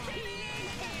Master Sword. Healing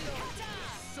halo.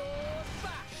 Sword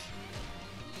bash.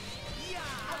 Yeah.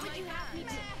 What would you have me do?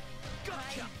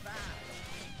 Gotcha.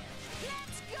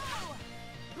 Let's go.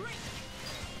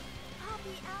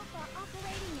 Poppy Alpha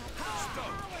operating at full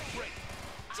Stone. power. Break.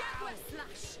 Jaguar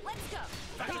slash. Let's go.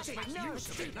 Let us Hit it. make No use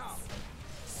of it now.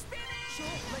 Spinning.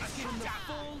 Let's give him the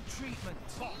full treatment.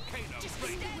 Volcano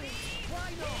break. Why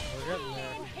not? We're getting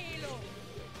there. Halo.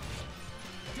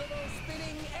 Double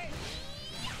spinning edge.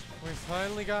 We've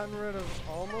finally gotten rid of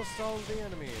almost all of the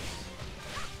enemies.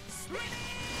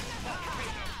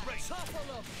 Volcano break.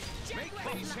 Topple up. Make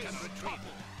haste and retreat.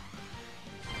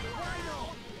 Why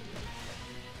not?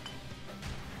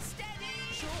 Steady.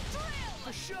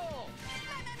 For sure.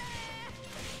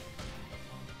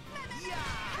 Yeah.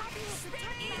 Poppy will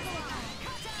protect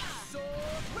Master Sword.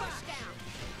 Sword Rush bash. down.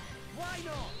 Why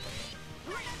not?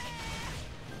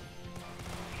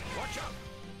 Watch out.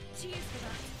 Cheers for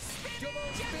that. Double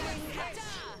spinning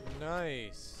edge.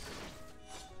 Nice.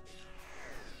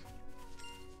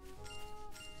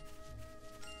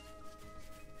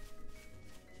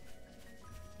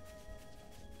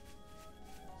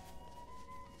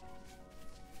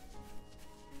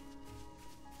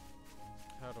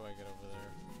 How do I get over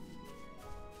there?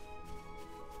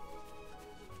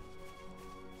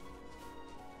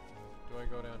 Do I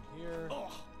go down here?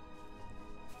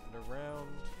 And around?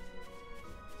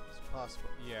 It's possible.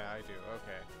 Yeah, I do.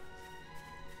 Okay.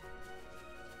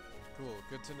 Cool.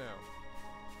 Good to know.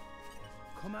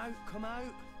 Come out, come out.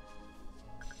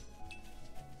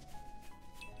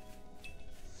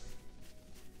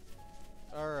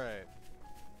 Alright.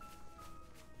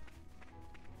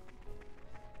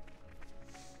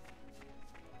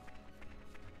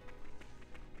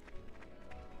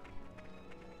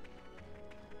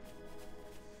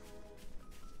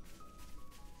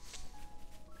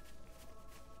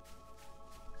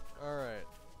 Alright.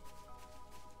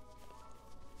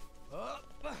 Up.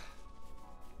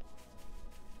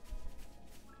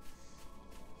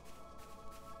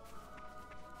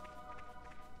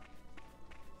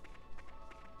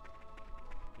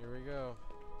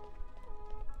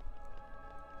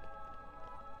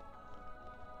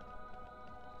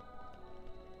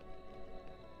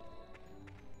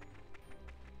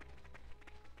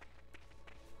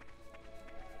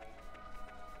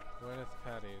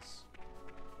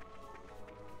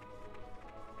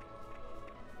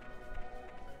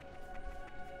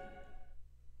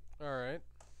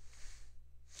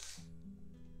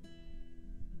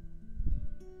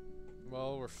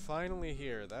 we're finally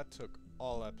here. That took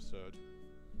all episode.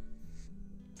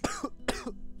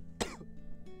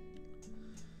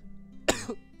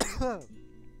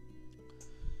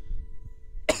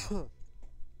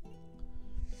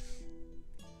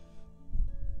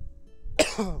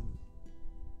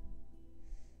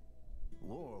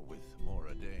 War with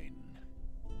Moradane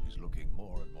is looking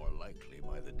more and more likely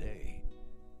by the day.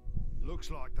 Looks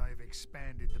like they've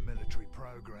expanded the military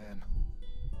program.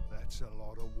 That's a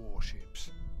lot of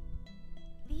warships.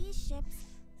 These ships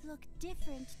look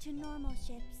different to normal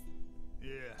ships.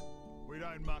 Yeah, we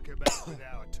don't muck about with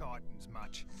our Titans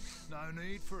much. No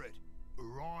need for it.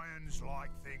 Orions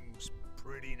like things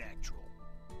pretty natural.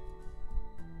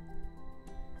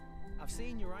 I've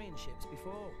seen Urian ships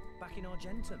before, back in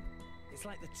Argentum. It's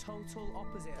like the total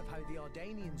opposite of how the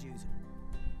Ardanians use them.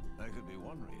 That could be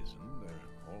one reason.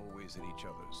 They're always at each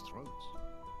other's throats.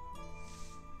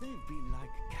 They've been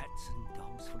like cats and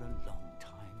dogs for a long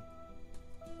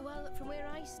time. Well, from where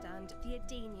I stand, the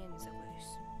Addanians are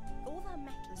worse. All that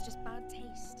metal is just bad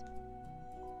taste.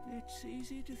 It's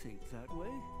easy to think that way,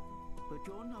 but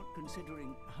you're not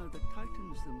considering how the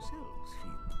Titans themselves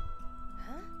feel.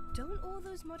 Huh? Don't all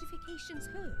those modifications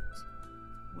hurt?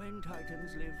 When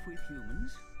Titans live with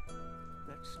humans,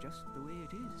 that's just the way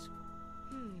it is.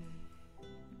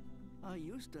 I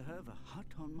used to have a hut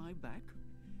on my back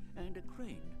and a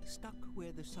crane stuck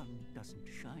where the sun doesn't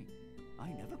shine.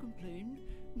 I never complained,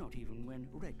 not even when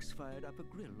Rex fired up a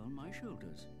grill on my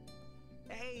shoulders.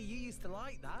 Hey, you used to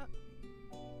like that.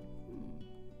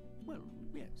 Well,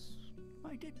 yes,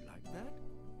 I did like that.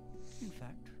 In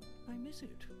fact, I miss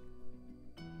it.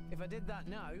 If I did that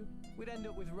now, we'd end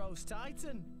up with Roast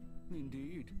Titan.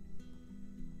 Indeed.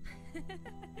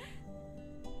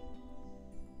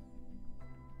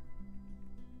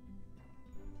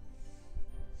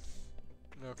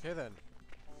 Okay then.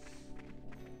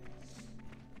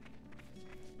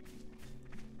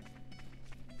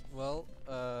 Well,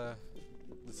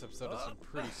 this episode has been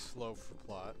pretty slow for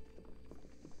plot.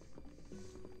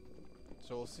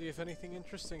 So we'll see if anything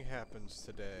interesting happens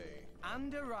today.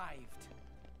 And arrived.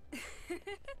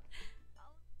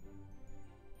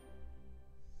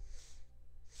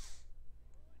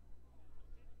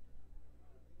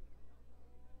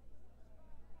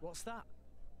 What's that?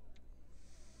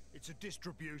 It's a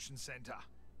distribution center.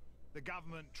 The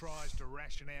government tries to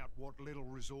ration out what little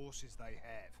resources they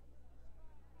have.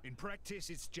 In practice,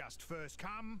 it's just first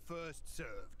come, first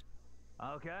served.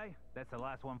 Okay, that's the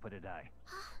last one for today.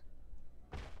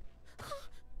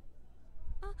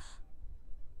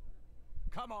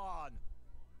 Come on!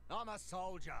 I'm a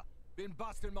soldier. Been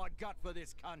busting my gut for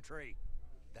this country.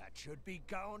 That should be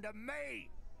going to me,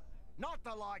 not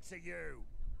the likes of you.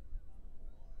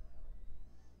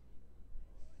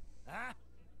 Huh?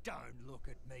 Don't look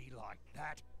at me like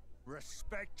that.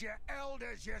 Respect your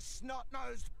elders, you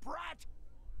snot-nosed brat!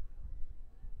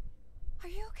 Are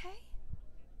you okay?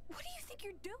 What do you think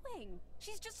you're doing?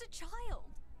 She's just a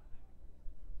child.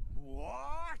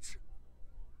 What?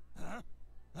 Huh?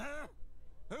 Huh?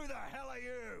 Who the hell are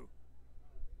you?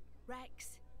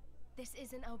 Rex, this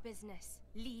isn't our business.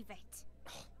 Leave it.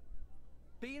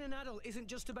 Being an adult isn't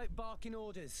just about barking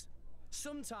orders.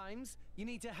 Sometimes you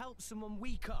need to help someone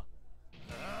weaker.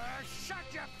 Shut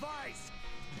your face!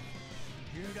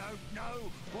 You don't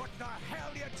know what the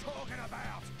hell you're talking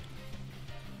about!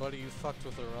 Buddy, you fucked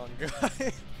with the wrong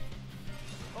guy.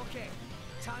 Okay,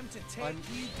 time to take I'm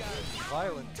you down.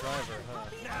 violent driver, huh?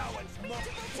 Now it's more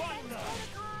wonder!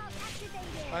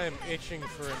 I am itching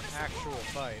for an actual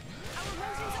fight.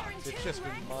 It's just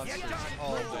been monsters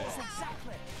all day.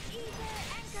 Exactly.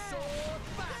 Sword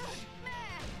bash.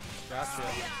 Gotcha.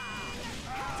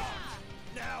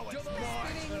 Now it's Double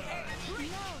mine! spinning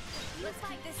edge. Let's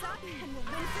fight this up and we'll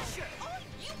win for sure.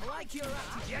 I like your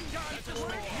attitude. You done!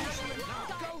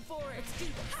 Go for it. Let's do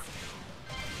this.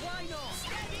 Why not?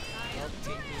 Don't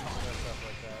take me mess up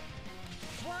like that.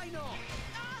 Why not?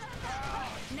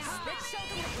 Now let's show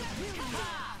them what we're really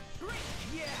doing.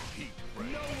 Yeah.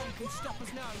 No one can stop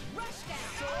us now. Rush down.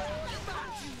 Sword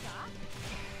bash.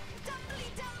 Dumbly,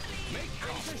 dumbly. Make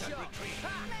counter shot.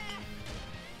 Ha.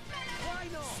 Why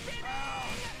not?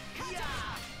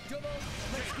 Yeah. Double.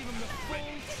 Let's give him the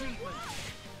full treatment.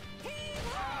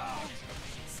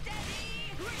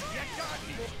 Steady. You got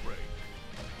me!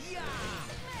 Yeah.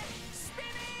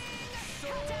 Spinning.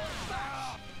 Sword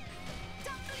bash.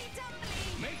 Dumbly, dumbly.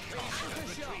 Make Counter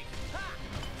shot. Ha.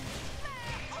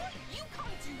 Oh, you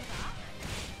can't do that.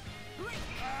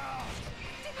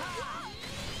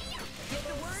 Get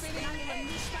the word Spinning and edge.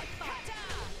 unleash my fire.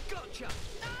 Gotcha.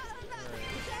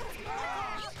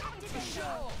 You can't do For that.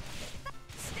 sure.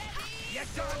 Steady. You're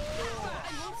done for!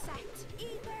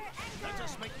 Let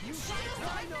us make use of it.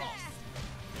 Why not?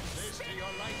 This to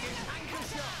your liking? Anchor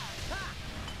shot! Ha!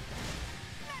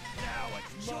 Now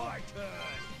it's my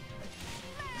turn!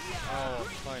 Oh,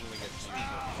 finally get cheated.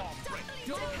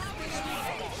 Go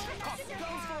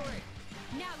for it!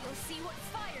 Now you'll see what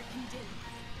fire can do.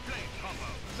 Flame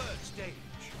combo, third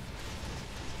stage.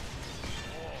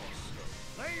 Awesome.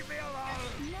 Leave me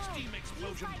alone! No, Steam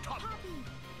explosion use like top. Poppy.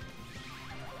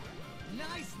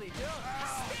 Nicely done!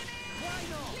 Why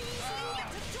not? Please leave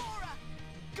it to Dora.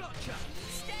 Gotcha!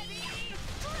 Steady.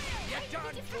 You're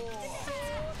done for!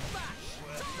 Bash!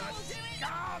 Dora will do it.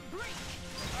 Come! Break.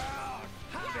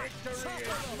 Victory is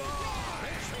mine!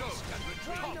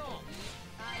 Why not?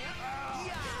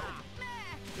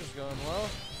 This is going well.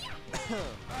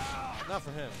 Not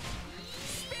for him.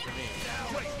 For me.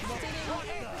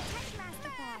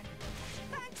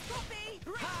 Thanks, Poppy.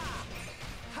 Ha!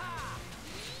 Ha!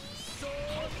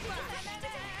 Sword bash!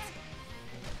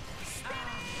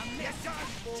 You're done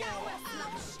for!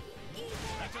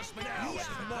 Let us now it's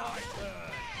my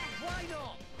turn! Why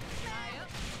not?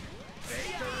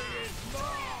 Victory is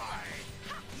mine!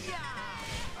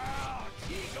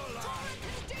 Eagle Eye!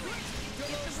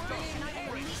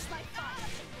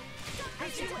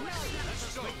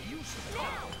 Let's make use of it!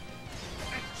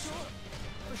 Excellent!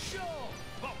 For sure!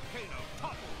 Volcano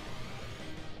topple!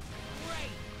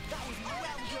 Great! That was well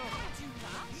done!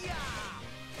 Yeah!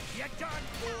 You're done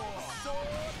for!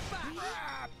 Sword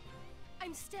bash!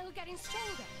 I'm still getting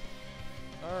stronger.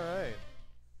 Alright.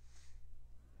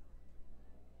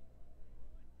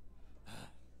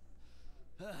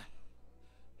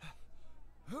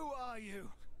 Who are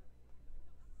you?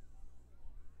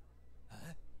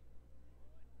 Huh?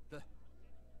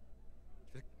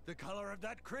 The color of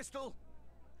that crystal?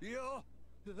 You're...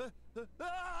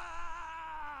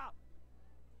 Ah!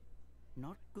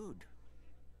 Not good.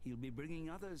 He'll be bringing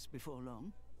others before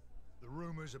long. The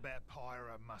rumors about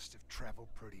Pyra must have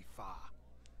traveled pretty far.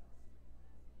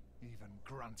 Even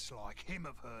grunts like him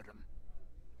have heard them.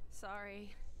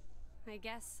 Sorry. I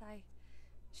guess I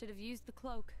should have used the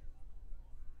cloak.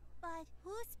 But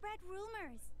who spread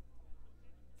rumors?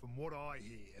 From what I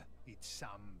hear, it's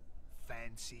some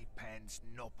fancy pants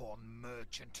nop-on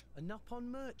merchant. A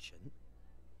nop-on merchant?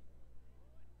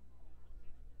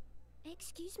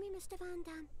 Excuse me, Mr. Van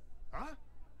Dam. Huh?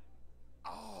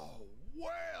 Oh,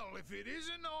 well, if it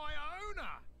isn't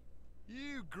Iona!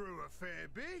 You grew a fair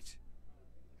bit.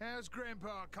 How's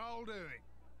Grandpa Cole doing?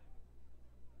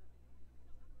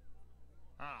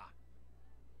 Ah.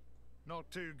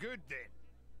 Not too good, then.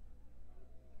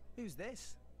 Who's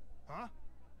this? Huh?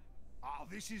 Oh,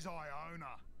 this is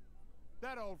Iona.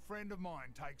 That old friend of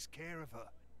mine takes care of her.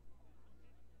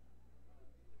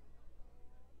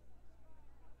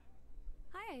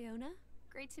 Hi, Iona.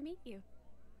 Great to meet you.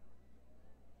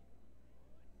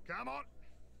 Come on,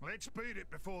 let's beat it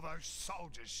before those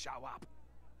soldiers show up.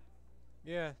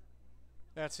 Yeah,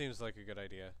 that seems like a good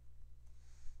idea.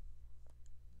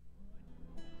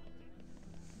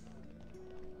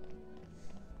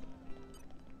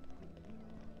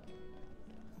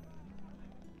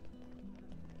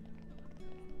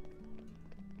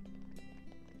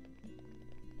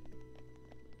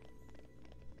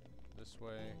 This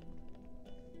way.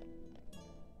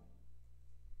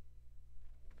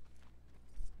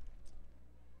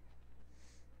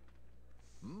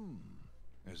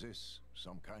 Is this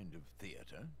some kind of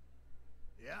theater?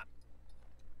 Yeah.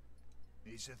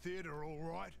 It's a theater, all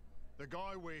right. The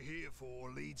guy we're here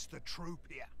for leads the troupe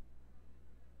here.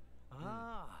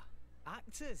 Ah,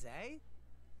 actors, eh?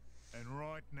 And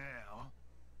right now,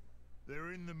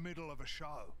 they're in the middle of a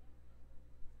show.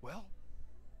 Well,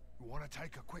 you want to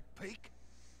take a quick peek?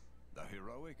 The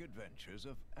heroic adventures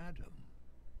of Addam.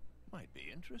 Might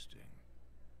be interesting.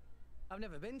 I've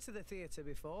never been to the theatre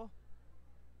before.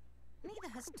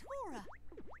 Neither has Tora.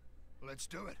 Let's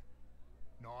do it.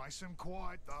 Nice and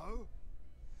quiet, though.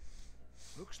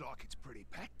 Looks like it's pretty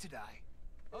packed today.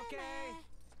 Okay.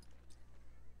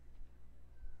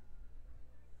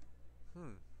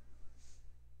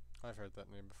 I've heard that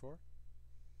name before.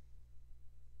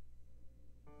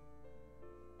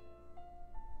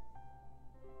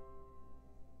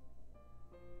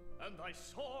 And I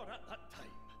saw at that time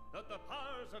that the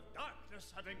powers of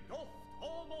darkness had engulfed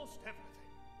almost everything.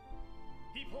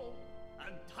 People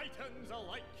and titans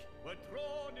alike were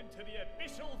drawn into the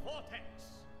abyssal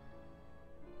vortex.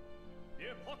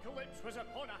 The apocalypse was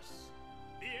upon us.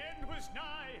 The end was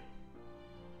nigh.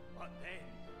 But then,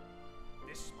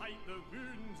 despite the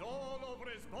wounds all over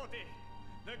his body,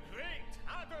 the great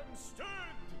Addam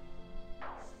stood.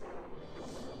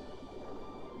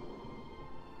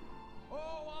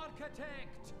 O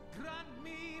Architect, grant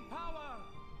me power!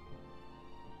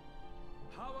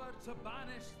 Power to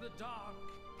banish the dark.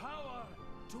 Power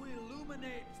to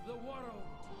illuminate the world.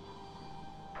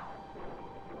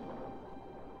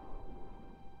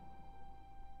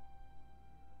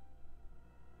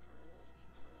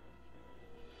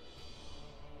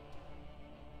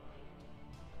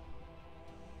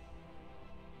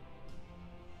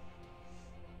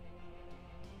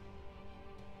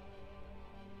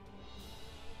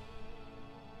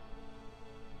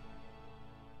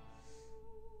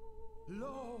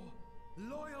 Lo,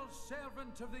 loyal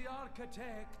servant of the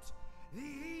Architect, the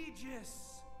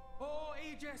Aegis. O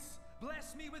Aegis,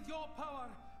 bless me with your power.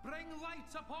 Bring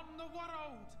light upon the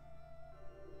world.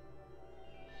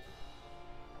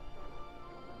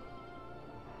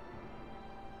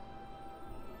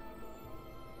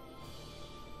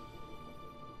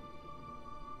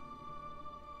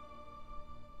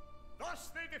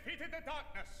 Thus they defeated the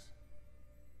darkness,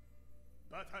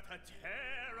 but at a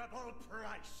terrible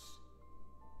price.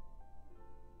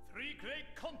 3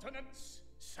 great continents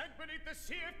sent beneath the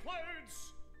sea of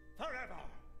clouds forever.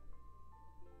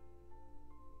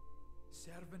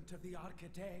 Servant of the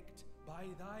Architect, by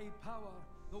thy power,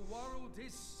 the world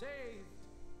is saved.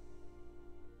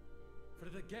 For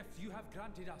the gift you have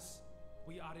granted us,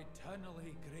 we are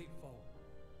eternally grateful.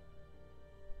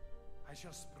 I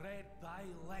shall spread thy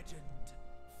legend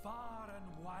far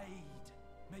and wide.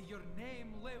 May your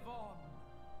name live on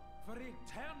for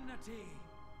eternity.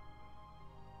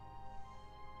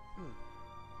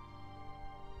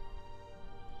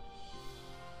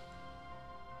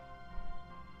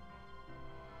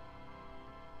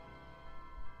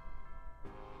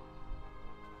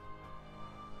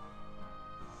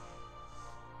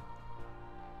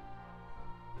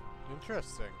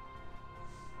 Interesting.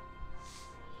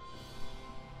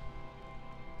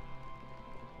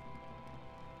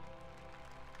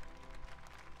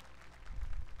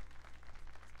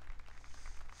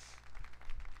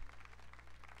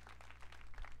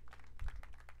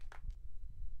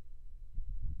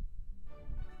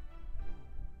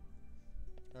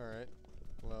 All right.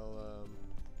 Well,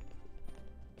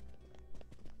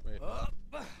 wait.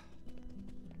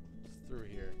 It's through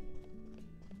here.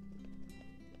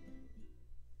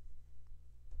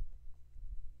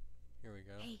 Here we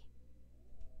go. Hey.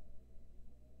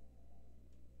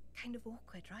 Kind of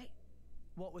awkward, right?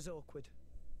 What was awkward?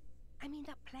 I mean,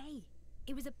 that play.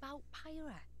 It was about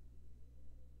Pyra.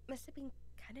 Must have been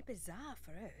kind of bizarre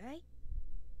for her, right?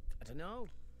 I don't know.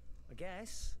 I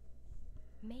guess.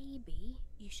 Maybe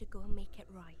you should go and make it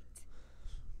right.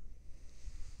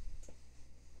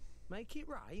 Make it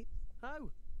right? How?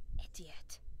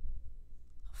 Idiot.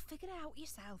 Figure it out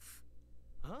yourself.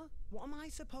 Huh? What am I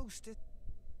supposed to...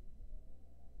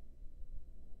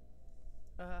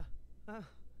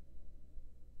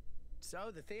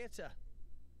 So, the theatre.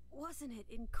 Wasn't it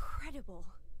incredible?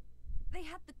 They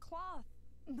had the cloth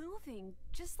moving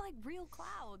just like real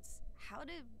clouds. How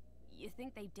do you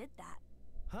think they did that?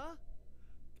 Huh?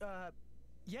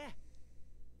 Yeah.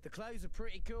 The clouds are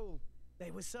pretty cool.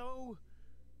 They were so...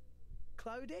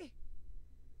 cloudy?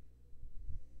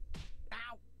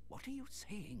 Ow! What are you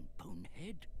saying,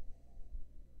 bonehead?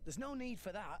 There's no need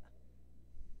for that.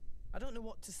 I don't know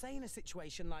what to say in a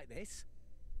situation like this.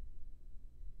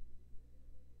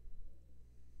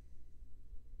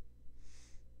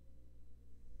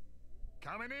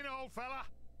 Coming in, old fella.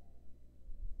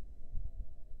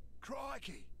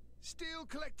 Crikey! Still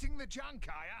collecting the junk,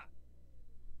 are ya?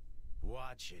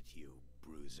 Watch it, you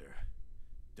bruiser.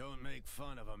 Don't make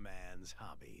fun of a man's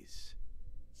hobbies.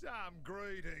 Some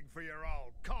greeting for your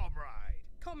old comrade.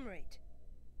 Comrade.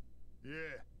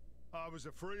 Yeah, I was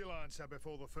a freelancer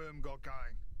before the firm got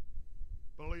going.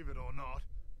 Believe it or not,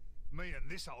 me and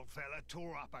this old fella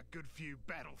tore up a good few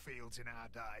battlefields in our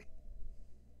day.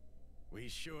 We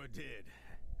sure did.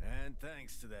 And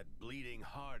thanks to that bleeding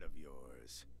heart of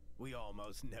yours, we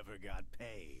almost never got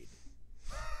paid.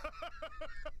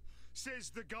 Says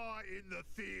the guy in the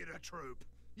theatre troupe.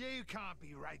 You can't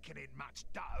be raking in much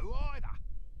dough either.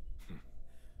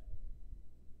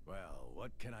 Well,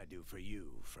 what can I do for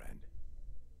you, friend?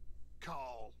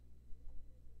 Cole.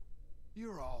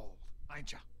 You're old,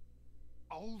 ain't you?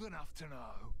 Old enough to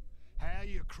know how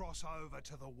you cross over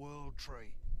to the World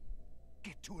Tree.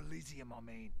 Get to Elysium, I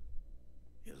mean.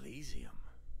 Elysium?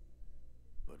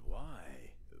 But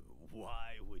why?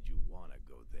 Why would you want to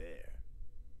go there?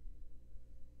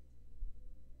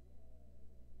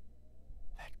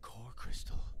 That core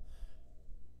crystal.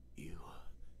 You're...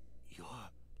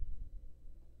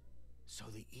 So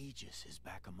the Aegis is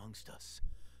back amongst us.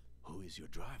 Who is your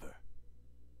driver?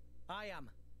 I am.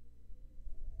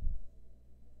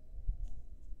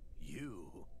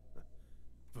 You?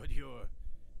 But you're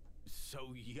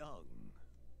so young.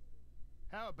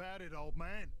 How about it, old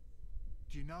man?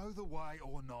 Do you know the way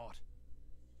or not?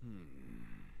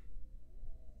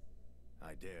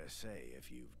 I dare say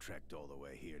if you've trekked all the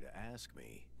way here to ask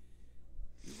me,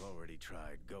 you've already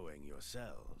tried going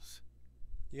yourselves.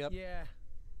 Yep. Yeah,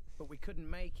 but we couldn't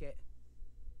make it.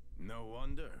 No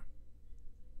wonder.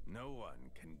 No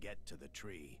one can get to the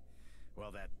tree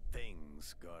while that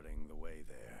thing's guarding the way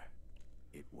there.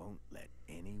 It won't let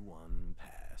anyone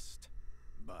past.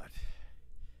 But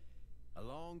a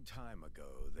long time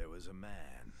ago, there was a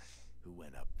man who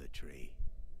went up the tree.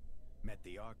 Met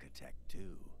the architect,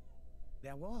 too.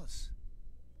 There was?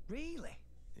 Really?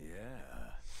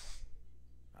 Yeah.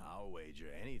 I'll wager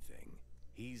anything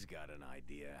he's got an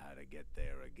idea how to get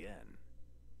there again.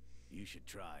 You should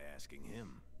try asking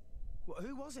him. Well,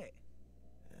 who was it?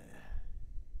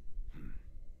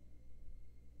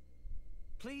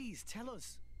 Please, tell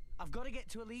us. I've got to get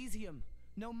to Elysium,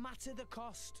 no matter the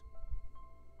cost.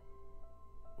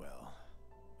 Well,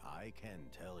 I can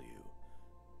tell you.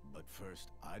 But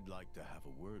first, I'd like to have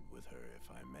a word with her, if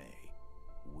I may.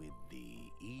 With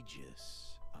the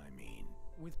Aegis, I mean.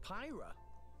 With Pyra?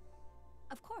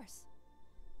 Of course.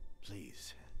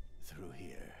 Please, through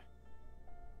here.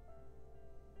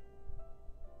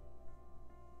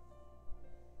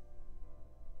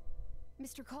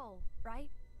 Mr. Cole, right?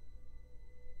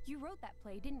 You wrote that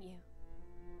play, didn't you?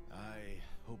 I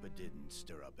hope it didn't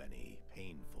stir up any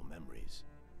painful memories.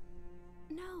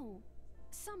 No.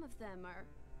 Some of them are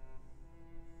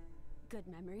good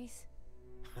memories.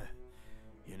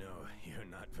 You know, you're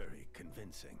not very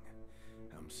convincing.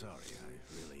 I'm sorry,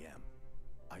 I really am.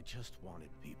 I just wanted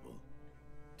people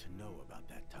to know about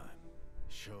that time.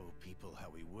 Show people how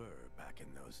we were back in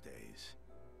those days.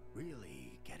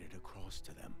 Really get it across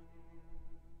to them.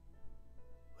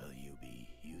 Will you be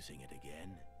using it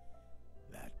again?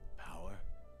 That power?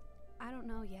 I don't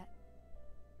know yet.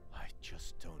 I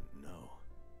just don't know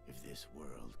if this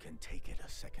world can take it a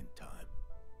second time.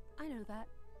 I know that.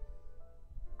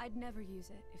 I'd never use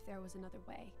it if there was another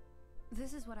way.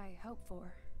 This is what I hope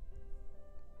for.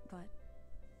 But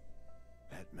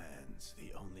that man's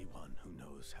the only one who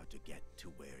knows how to get to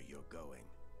where you're going.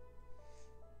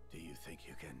 Do you think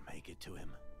you can make it to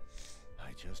him?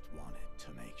 I just wanted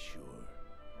to make sure.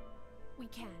 We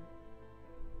can.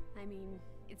 I mean,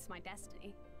 it's my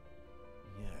destiny.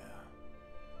 Yeah.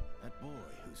 That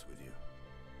boy who's with you.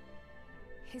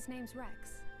 His name's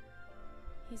Rex.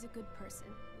 He's a good person,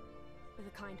 with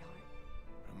a kind heart.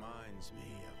 Reminds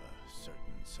me of a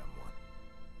certain someone.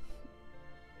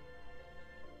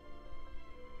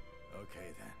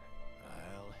 Okay then,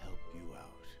 I'll help you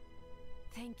out.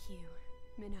 Thank you,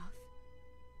 Minoth.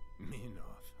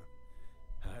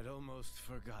 Minoth. I'd almost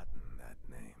forgotten that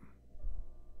name.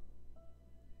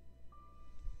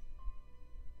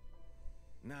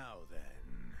 Now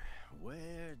then,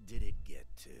 where did it get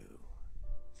to?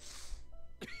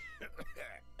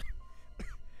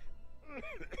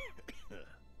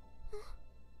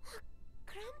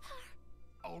 Grandpa!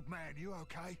 Old man, you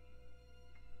okay?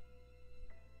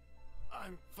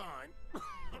 I'm fine.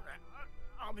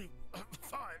 I'll be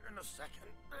fine in a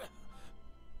second.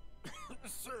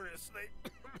 Seriously,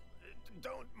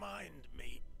 don't mind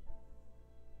me.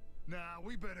 Nah,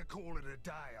 we better call it a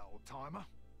day, old-timer.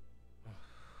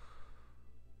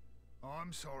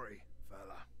 I'm sorry,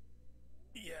 fella.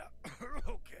 Yeah,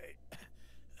 okay.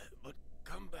 But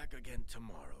come back again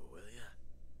tomorrow, will you?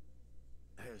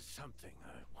 There's something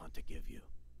I want to give you.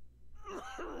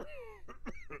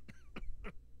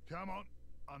 Come on.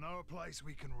 I know a place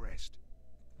we can rest.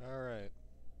 All right.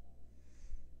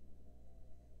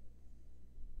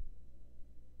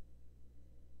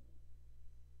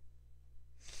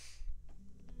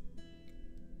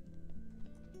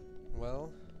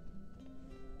 Well,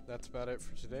 that's about it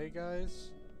for today, guys.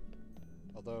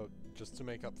 Although, just to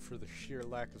make up for the sheer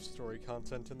lack of story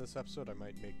content in this episode, I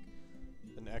might make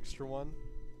an extra one.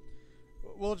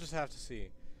 We'll just have to see.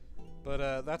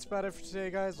 But that's about it for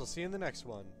today, guys. We'll see you in the next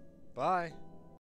one. Bye.